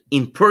vote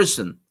in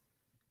person,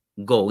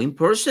 go in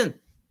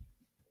person.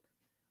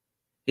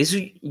 It's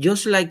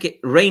just like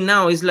right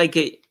now, it's like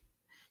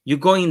you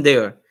go in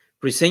there,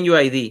 present your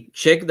ID,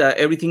 check that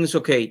everything is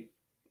okay,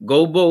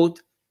 go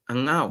vote,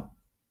 and now.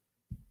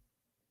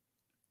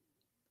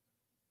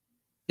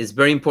 It's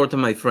very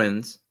important, my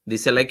friends.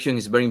 This election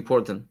is very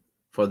important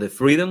for the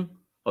freedom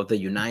of the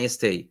United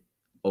States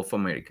of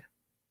America.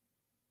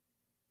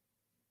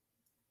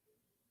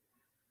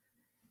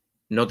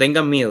 No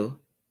tengan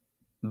miedo.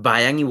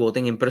 Vayan y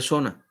voten en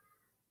persona.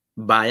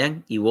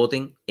 Vayan y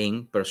voten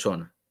en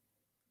persona.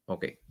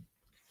 Ok.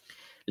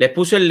 Les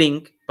puse el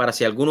link para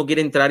si alguno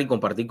quiere entrar y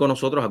compartir con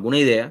nosotros alguna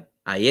idea.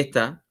 Ahí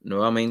está,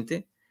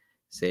 nuevamente.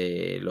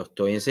 Se lo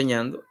estoy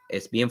enseñando.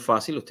 Es bien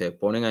fácil. Ustedes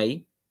ponen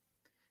ahí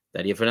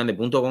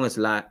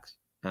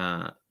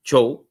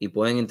darielfernandez.com/show y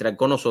pueden entrar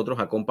con nosotros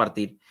a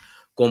compartir.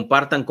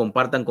 Compartan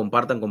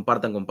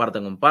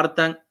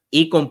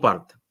y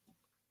compartan.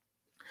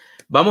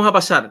 Vamos a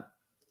pasar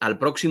al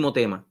próximo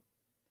tema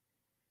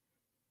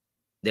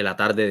de la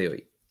tarde de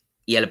hoy.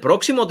 Y el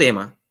próximo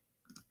tema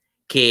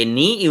que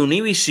ni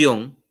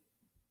Univisión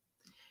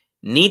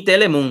ni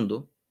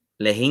Telemundo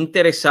les ha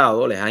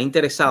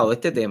interesado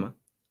este tema.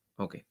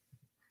 Ok.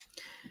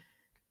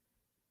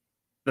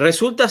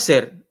 Resulta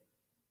ser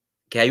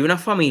que hay una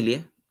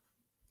familia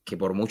que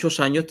por muchos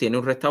años tiene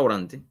un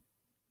restaurante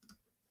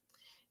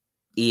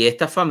y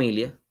esta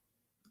familia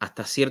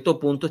hasta cierto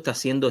punto está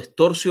siendo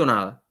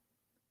extorsionada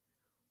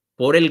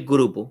por el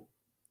grupo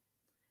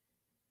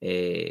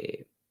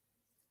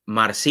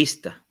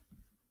marxista,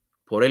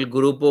 por el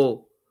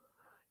grupo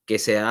que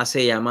se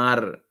hace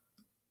llamar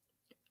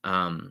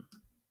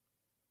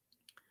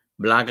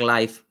Black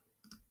Lives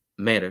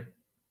Matter,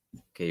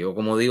 que yo,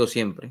 como digo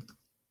siempre,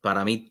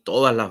 para mí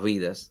todas las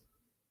vidas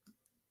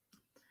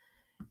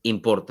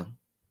importan.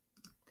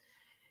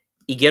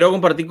 Y quiero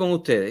compartir con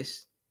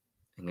ustedes,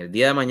 en el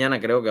día de mañana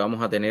creo que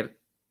vamos a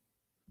tener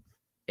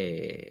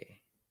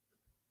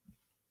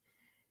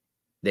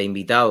de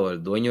invitado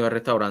el dueño del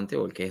restaurante,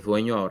 o el que es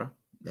dueño ahora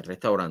del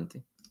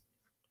restaurante.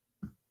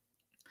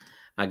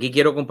 Aquí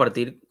quiero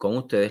compartir con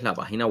ustedes la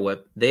página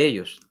web de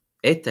ellos.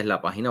 Esta es la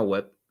página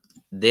web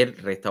del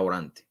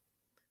restaurante.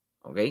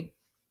 ¿Ok?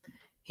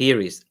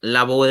 Here is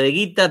la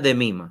bodeguita de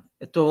Mima.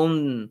 Esto es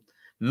un...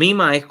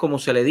 Mima es como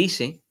se le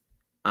dice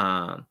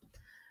a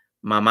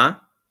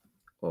mamá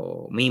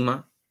o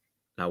Mima,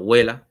 la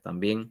abuela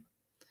también.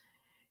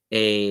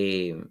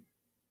 Y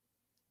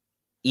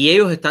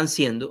ellos están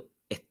siendo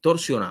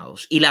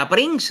extorsionados. Y la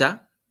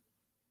prensa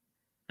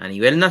a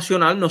nivel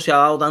nacional no se ha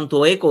dado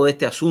tanto eco de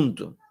este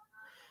asunto.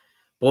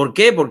 ¿Por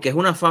qué? Porque es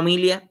una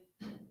familia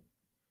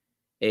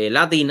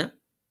latina.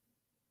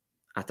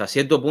 Hasta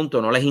cierto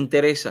punto no les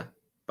interesa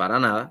para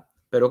nada.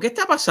 Pero ¿qué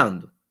está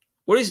pasando?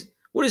 What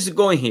is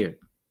going here?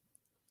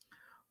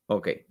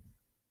 Ok.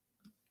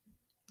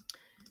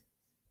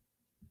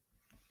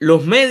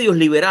 Los medios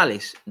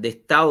liberales de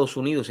Estados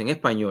Unidos en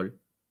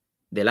español,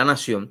 de la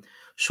nación,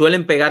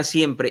 suelen pegar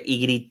siempre y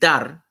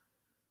gritar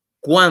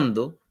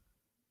cuando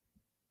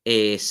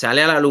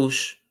sale a la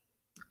luz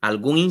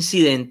algún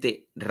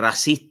incidente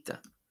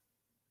racista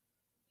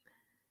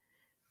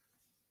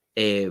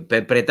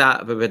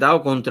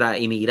perpetrado contra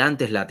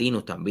inmigrantes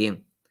latinos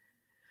también.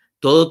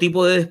 Todo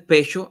tipo de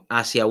despecho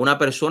hacia una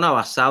persona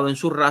basado en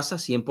su raza,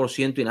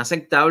 100%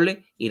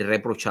 inaceptable y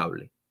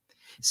irreprochable.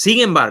 Sin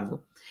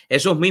embargo,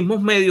 esos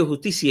mismos medios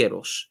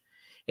justicieros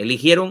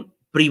eligieron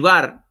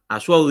privar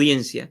a su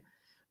audiencia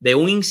de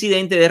un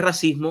incidente de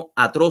racismo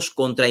atroz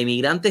contra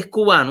inmigrantes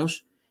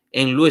cubanos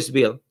en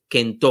Louisville,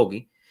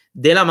 Kentucky,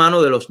 de la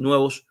mano de los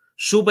nuevos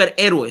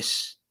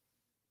superhéroes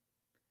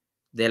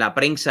de la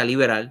prensa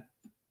liberal,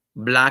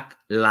 Black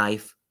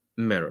Lives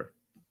Matter.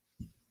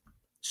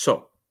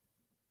 So,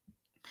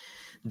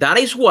 that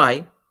is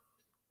why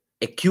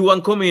a Cuban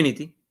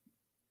community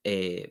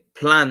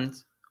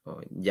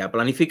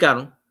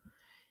planificaron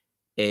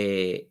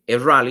a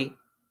rally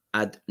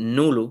at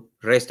Nulu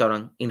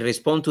restaurant in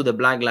response to the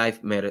Black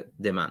Lives Matter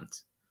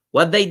demands.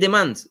 What they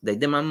demand? They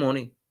demand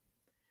money.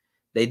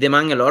 They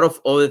demand a lot of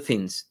other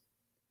things.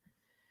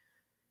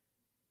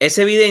 Es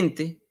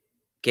evidente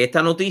que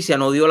esta noticia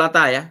no dio la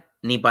talla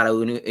ni para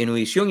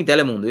Univisión y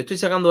Telemundo. Yo estoy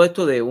sacando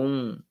esto de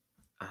un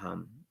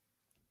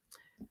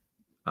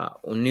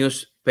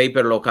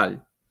newspaper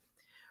local.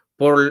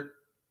 Por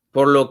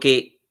lo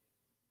que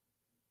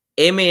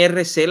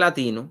MRC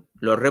Latino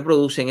lo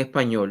reproduce en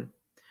español,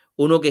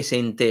 uno, que se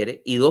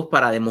entere, y dos,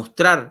 para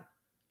demostrar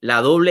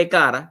la doble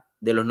cara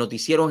de los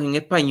noticieros en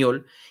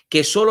español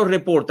que solo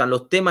reportan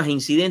los temas e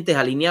incidentes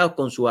alineados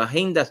con sus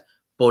agendas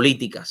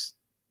políticas.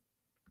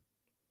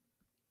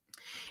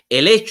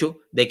 El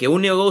hecho de que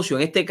un negocio,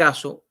 en este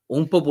caso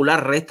un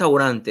popular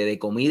restaurante de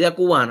comida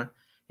cubana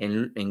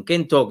en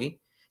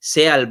Kentucky,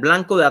 sea el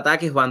blanco de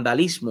ataques,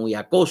 vandalismo y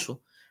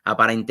acoso,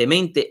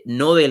 aparentemente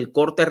no del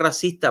corte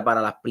racista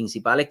para las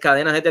principales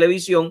cadenas de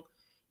televisión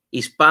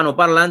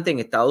hispanoparlante en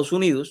Estados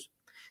Unidos,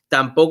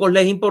 tampoco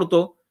les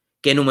importó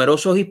que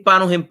numerosos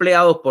hispanos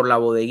empleados por la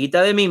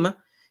bodeguita de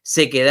Mima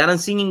se quedaran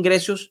sin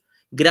ingresos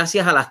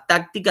gracias a las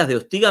tácticas de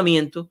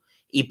hostigamiento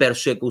y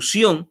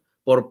persecución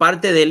por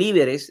parte de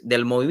líderes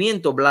del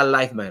movimiento Black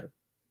Lives Matter.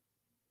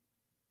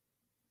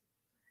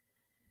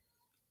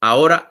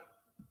 Ahora,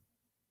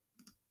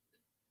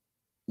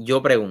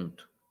 yo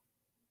pregunto,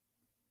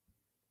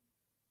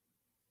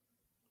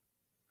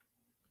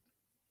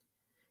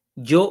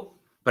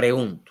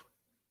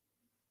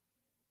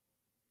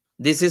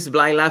 this is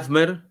Black Lives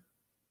Matter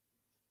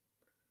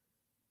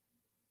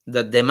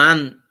that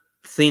demand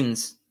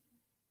things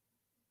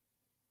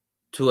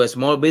to a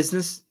small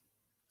business,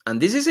 and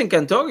this is in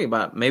Kentucky,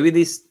 but maybe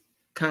this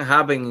can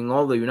happen in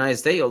all the United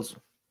States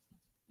also,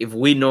 if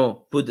we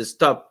know put a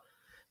stop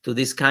to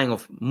this kind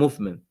of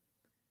movement.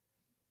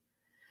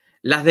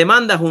 Las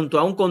demandas, junto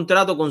a un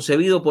contrato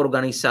concebido por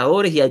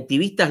organizadores y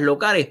activistas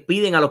locales,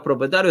 piden a los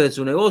propietarios de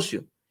su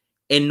negocio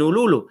en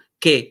Nululu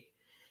que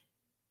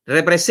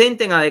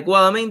representen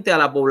adecuadamente a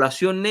la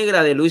población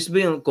negra de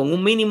Louisville con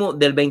un mínimo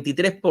del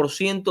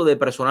 23% de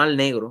personal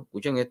negro.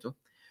 Escuchen esto.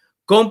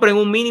 Compren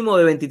un mínimo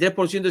de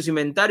 23% de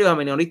inventarios a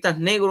minoristas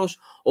negros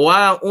o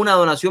hagan una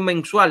donación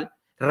mensual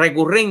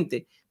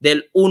recurrente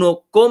del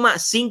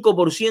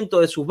 1,5%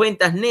 de sus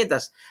ventas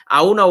netas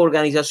a una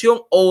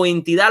organización o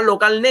entidad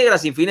local negra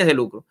sin fines de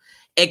lucro.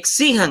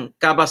 Exijan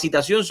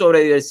capacitación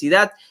sobre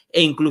diversidad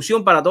e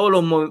inclusión para todos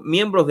los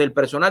miembros del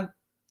personal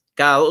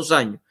cada 2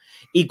 años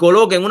y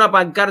coloquen una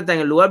pancarta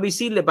en el lugar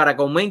visible para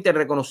que aumente el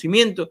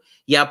reconocimiento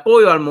y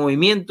apoyo al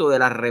movimiento de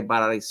las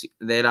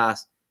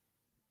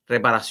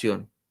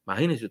reparaciones.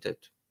 Imagínense usted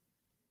esto.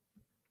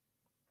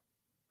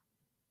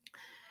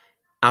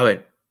 A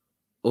ver,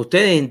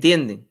 ustedes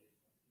entienden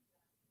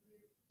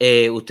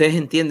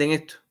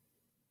esto.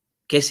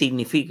 ¿Qué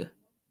significa?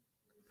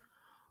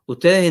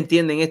 Ustedes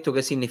entienden esto,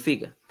 ¿qué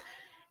significa?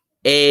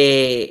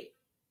 Esto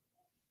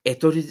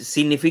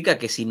significa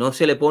que si no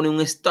se le pone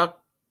un stop,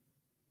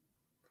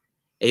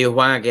 ellos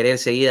van a querer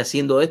seguir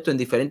haciendo esto en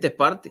diferentes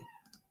partes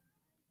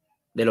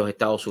de los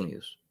Estados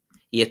Unidos.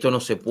 Y esto no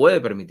se puede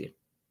permitir.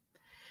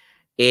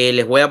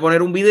 Les voy a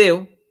poner un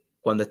video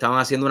cuando estaban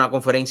haciendo una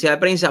conferencia de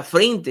prensa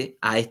frente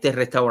a este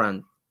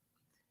restaurante.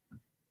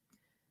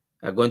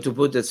 I'm going to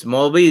put a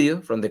small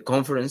video from the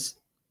conference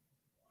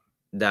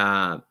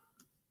that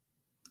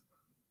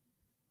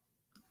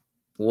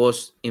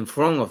was in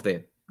front of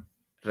the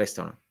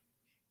restaurant.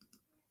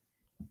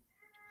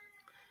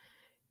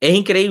 Es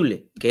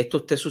increíble que esto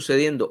esté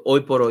sucediendo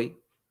hoy por hoy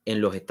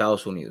en los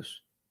Estados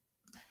Unidos.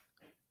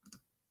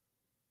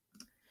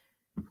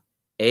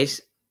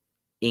 Es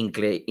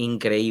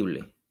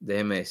increíble,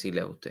 déjeme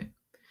decirle a usted.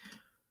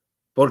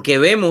 Porque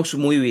vemos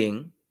muy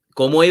bien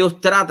cómo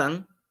ellos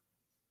tratan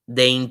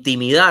de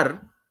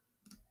intimidar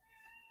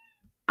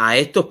a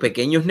estos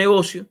pequeños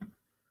negocios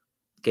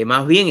que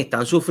más bien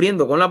están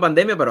sufriendo con la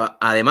pandemia, pero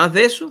además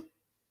de eso,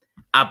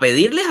 a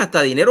pedirles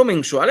hasta dinero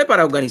mensuales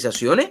para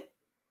organizaciones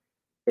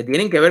que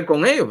tienen que ver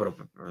con ellos. Pero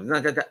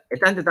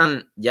esta gente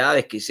está ya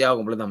desquiciada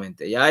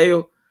completamente. Ya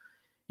ellos,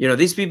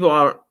 these people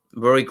are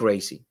very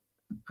crazy.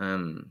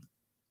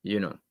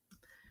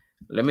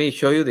 Let me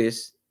show you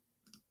this.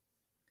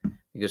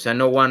 Because I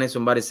know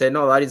somebody said,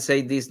 no, Dariel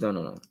said this.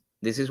 No.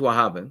 This is what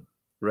happened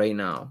right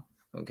now.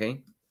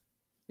 Okay.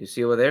 You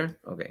see over there?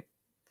 Okay.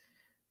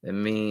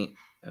 Okay.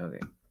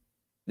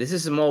 This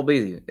is a small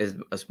video. It's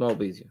a small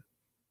video.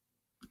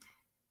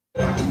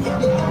 We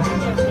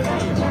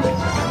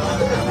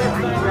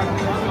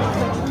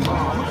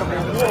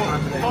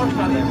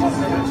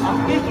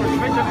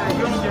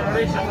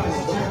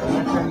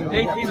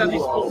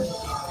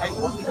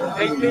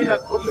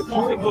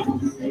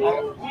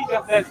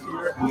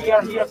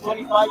are here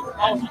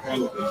 25,000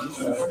 people.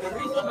 The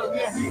reason that we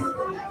are here,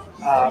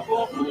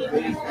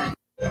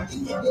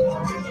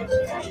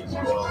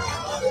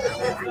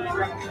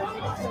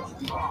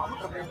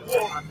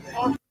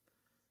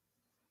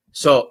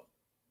 So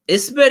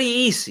it's very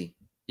easy,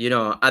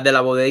 at the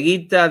La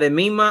Bodeguita de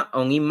Mima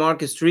on East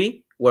Market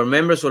Street, where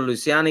members of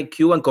Louisiana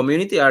Cuban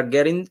community are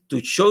getting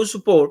to show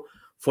support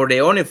for the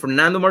owner,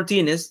 Fernando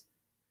Martinez.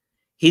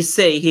 He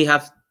say he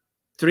has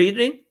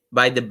threatened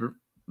by the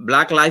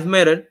Black Lives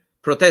Matter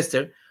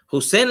protester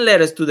who sent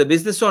letters to the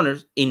business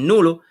owners in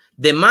Nulo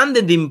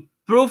demanding to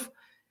improve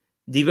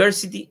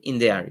diversity in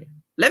the area.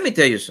 Let me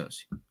tell you something.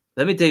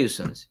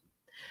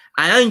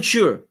 I am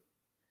sure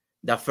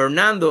that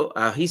Fernando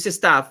and his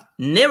staff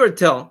never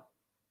tell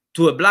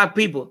to a black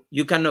people,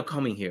 you cannot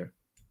come in here.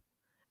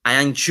 I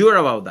am sure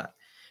about that.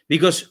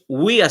 Because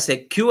we as a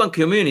Cuban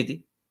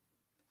community,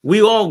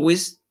 we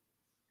always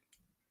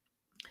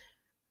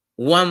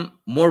want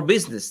more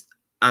business.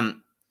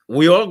 And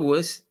we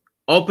always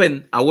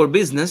open our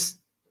business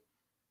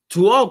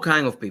to all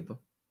kinds of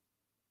people.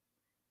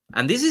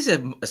 And this is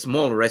a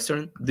small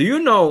restaurant. Do you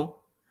know,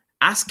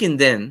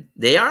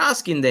 they are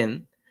asking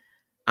them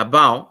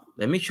about,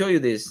 let me show you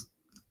this.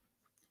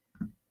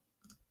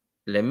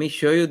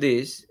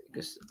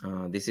 Because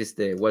this is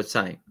the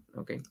website.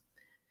 Okay.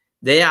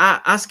 They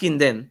are asking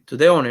them, to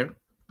the owner,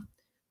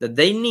 that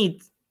they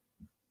need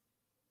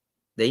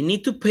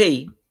to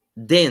pay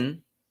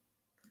them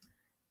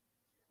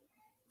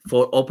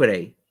for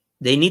operate.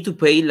 They need to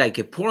pay like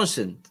a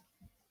percent.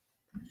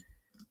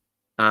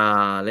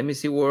 Let me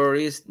see, where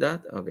is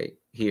that? Okay,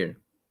 here.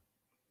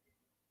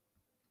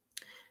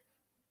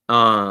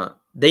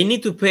 They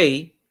need to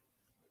pay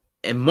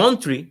a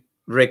monthly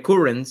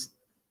recurrence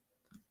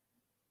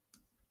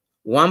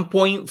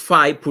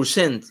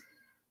 1.5%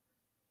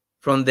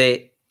 from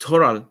the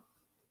total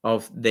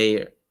of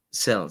their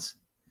sales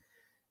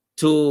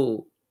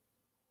to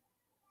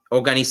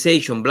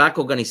black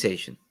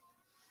organization,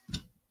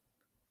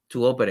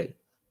 to operate.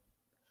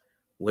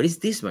 Where is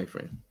this, my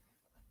friend?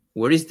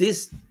 Where is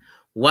this?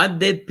 What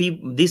did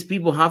these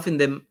people have in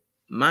their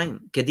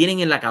mind? ¿Qué tienen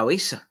en la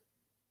cabeza?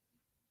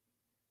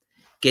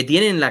 ¿Qué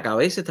tienen en la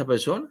cabeza esta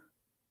persona?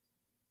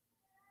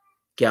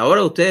 Que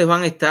ahora ustedes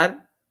van a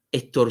estar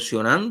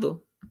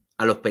extorsionando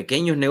a los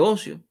pequeños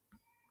negocios.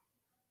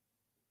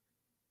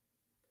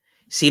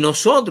 Si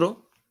nosotros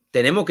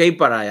tenemos que ir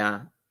para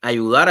allá,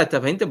 ayudar a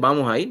esta gente,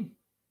 vamos a ir.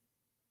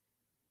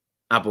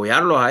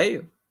 Apoyarlos a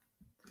ellos.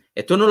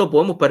 Esto no lo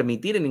podemos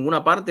permitir en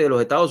ninguna parte de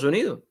los Estados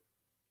Unidos.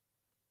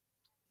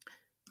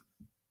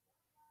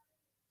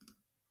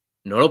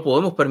 No lo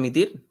podemos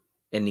permitir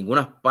en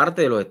ninguna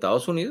parte de los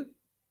Estados Unidos.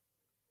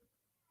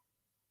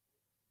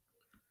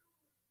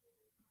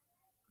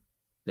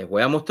 Les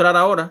voy a mostrar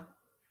ahora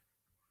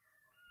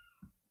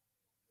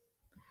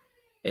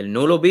el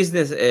Nululu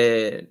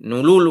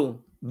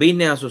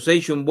Business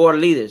Association Board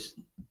Leaders,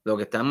 lo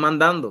que están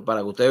mandando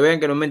para que ustedes vean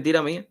que no es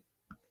mentira mía.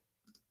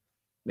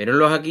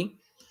 Mírenlos aquí.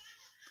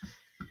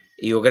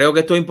 Y yo creo que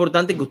esto es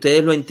importante que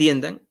ustedes lo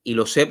entiendan y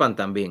lo sepan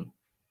también.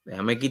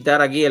 Déjame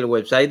quitar aquí el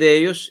website de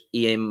ellos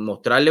y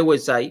mostrarle el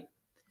website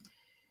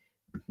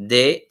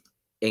de,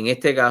 en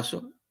este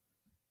caso,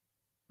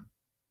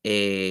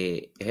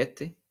 es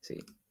este, sí.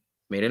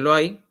 Mírenlo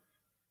ahí.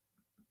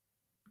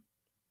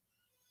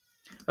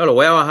 No, lo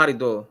voy a bajar y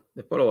todo.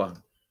 Después lo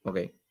bajo. Ok.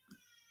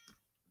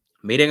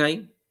 Miren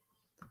ahí.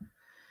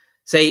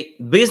 Say,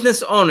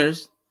 business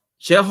owners,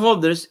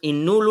 shareholders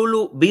in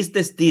Nululu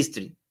Business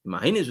District.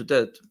 Imagínense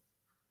ustedes.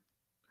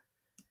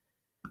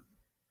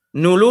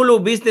 Nululu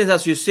Business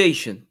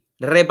Association.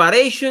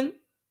 Reparation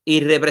y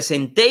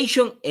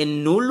representation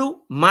en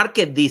Nulu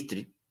Market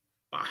District.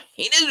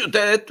 Imagínense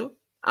ustedes esto.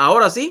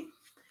 Ahora sí.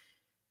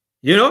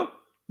 You know,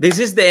 this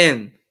is the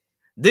end.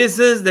 This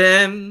is the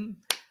end.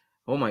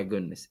 Oh my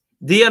goodness.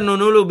 Dear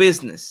Nululu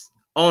business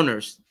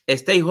owners,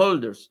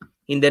 stakeholders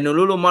in the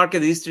Nululu Market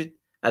District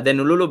at the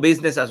Nululu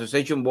Business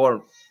Association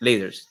board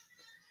leaders.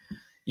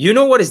 You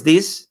know what is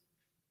this?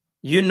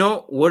 You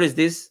know what is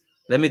this?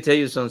 Let me tell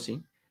you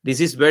something.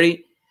 This is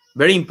very,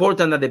 very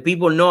important that the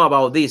people know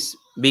about this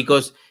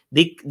because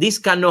this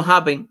cannot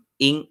happen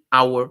in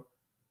our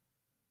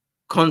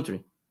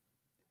country.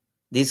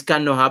 This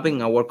cannot happen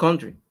in our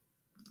country.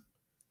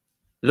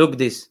 Look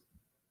this.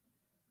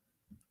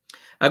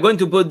 I'm going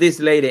to put this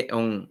later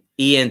on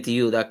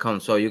entu.com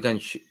so you can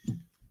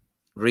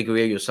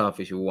recreate yourself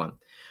if you want.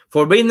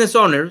 For business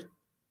owners,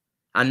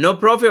 a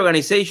no-profit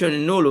organization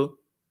in Nulu,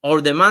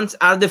 our demands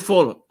are the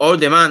following. Our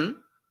demand,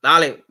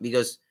 dale,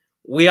 because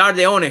we are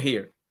the owner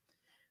here.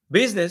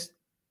 Business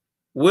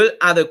will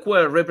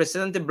adequately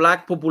represent the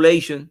Black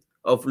population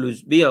of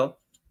Louisville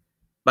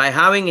by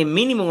having a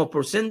minimum of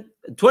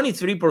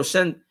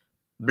 23%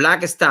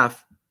 Black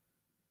staff,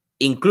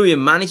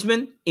 including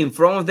management in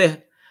front of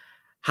the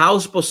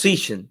house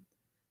position,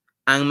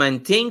 and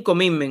maintain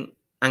commitment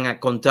and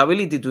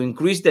accountability to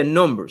increase the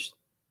numbers,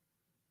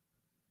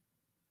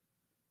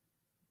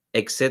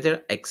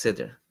 etc.,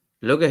 etc.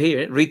 Look at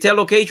here. Retail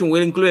location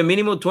will include a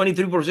minimum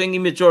 23%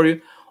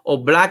 inventory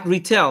of Black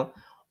retail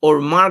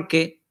or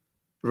market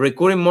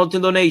recurring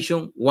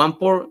multi-donation,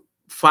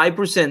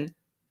 1.5%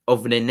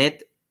 of the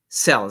net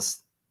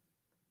sales.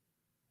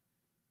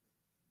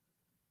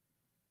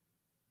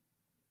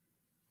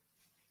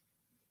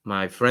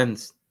 My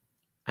friends,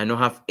 I don't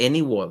have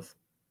any words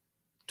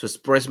to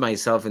express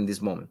myself in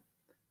this moment.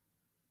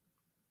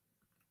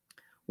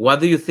 What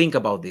do you think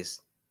about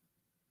this?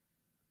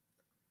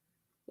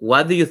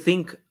 What do you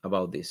think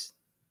about this?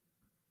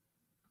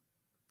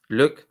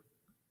 Look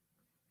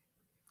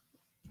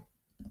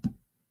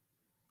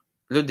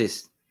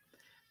this.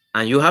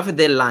 And you have a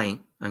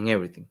deadline and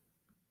everything.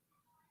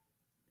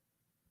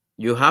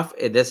 You have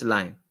a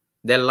deadline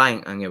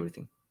and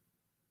everything.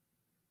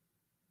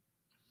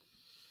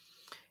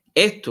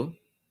 Esto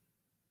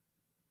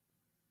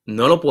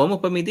no lo podemos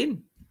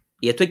permitir.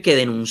 Y esto hay que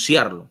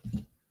denunciarlo.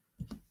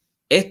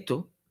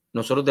 Esto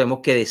nosotros tenemos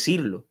que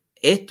decirlo.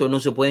 Esto no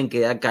se pueden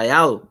quedar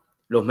callados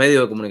los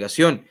medios de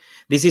comunicación.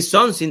 This is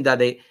something that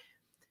the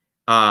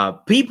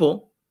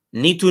people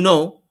need to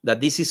know that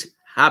this is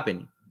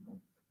happening.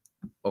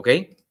 ¿Ok?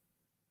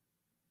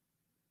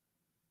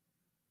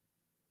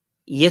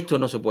 Y esto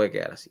no se puede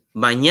quedar así.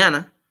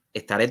 Mañana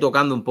estaré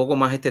tocando un poco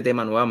más este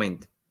tema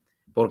nuevamente,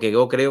 porque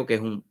yo creo que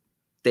es un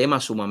tema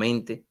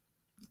sumamente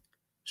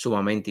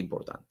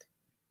importante.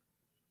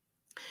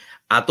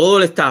 A todo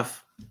el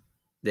staff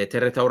de este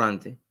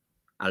restaurante,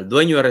 al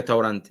dueño del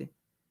restaurante,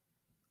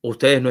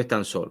 ustedes no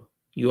están solos.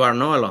 You are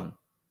not alone.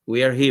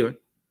 We are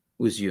here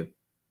with you.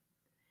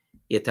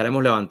 Y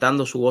estaremos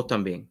levantando su voz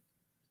también,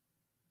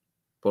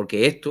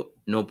 porque esto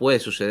no puede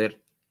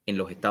suceder en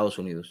los Estados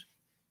Unidos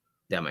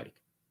de América.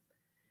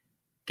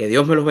 Que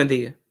Dios me los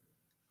bendiga.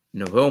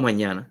 Nos vemos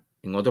mañana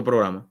en otro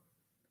programa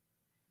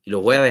y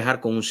los voy a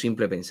dejar con un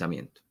simple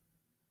pensamiento.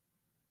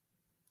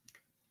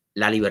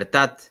 La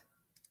libertad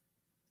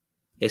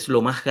es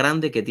lo más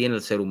grande que tiene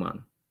el ser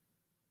humano.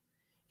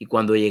 Y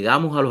cuando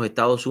llegamos a los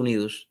Estados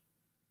Unidos,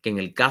 que en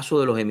el caso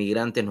de los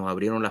emigrantes nos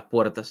abrieron las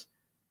puertas,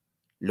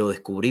 lo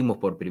descubrimos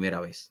por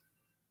primera vez.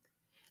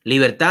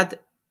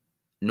 Libertad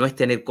no es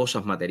tener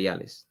cosas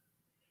materiales.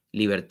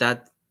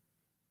 Libertad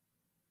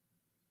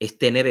es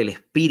tener el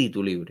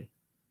espíritu libre.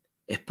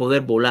 Es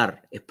poder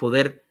volar, es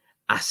poder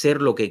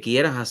hacer lo que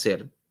quieras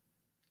hacer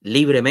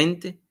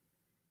libremente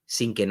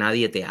sin que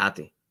nadie te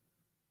ate.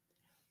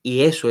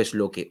 Y eso es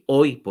lo que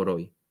hoy por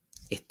hoy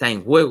está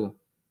en juego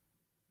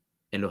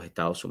en los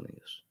Estados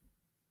Unidos.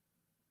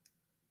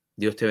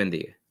 Dios te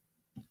bendiga.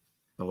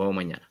 Nos vemos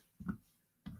mañana.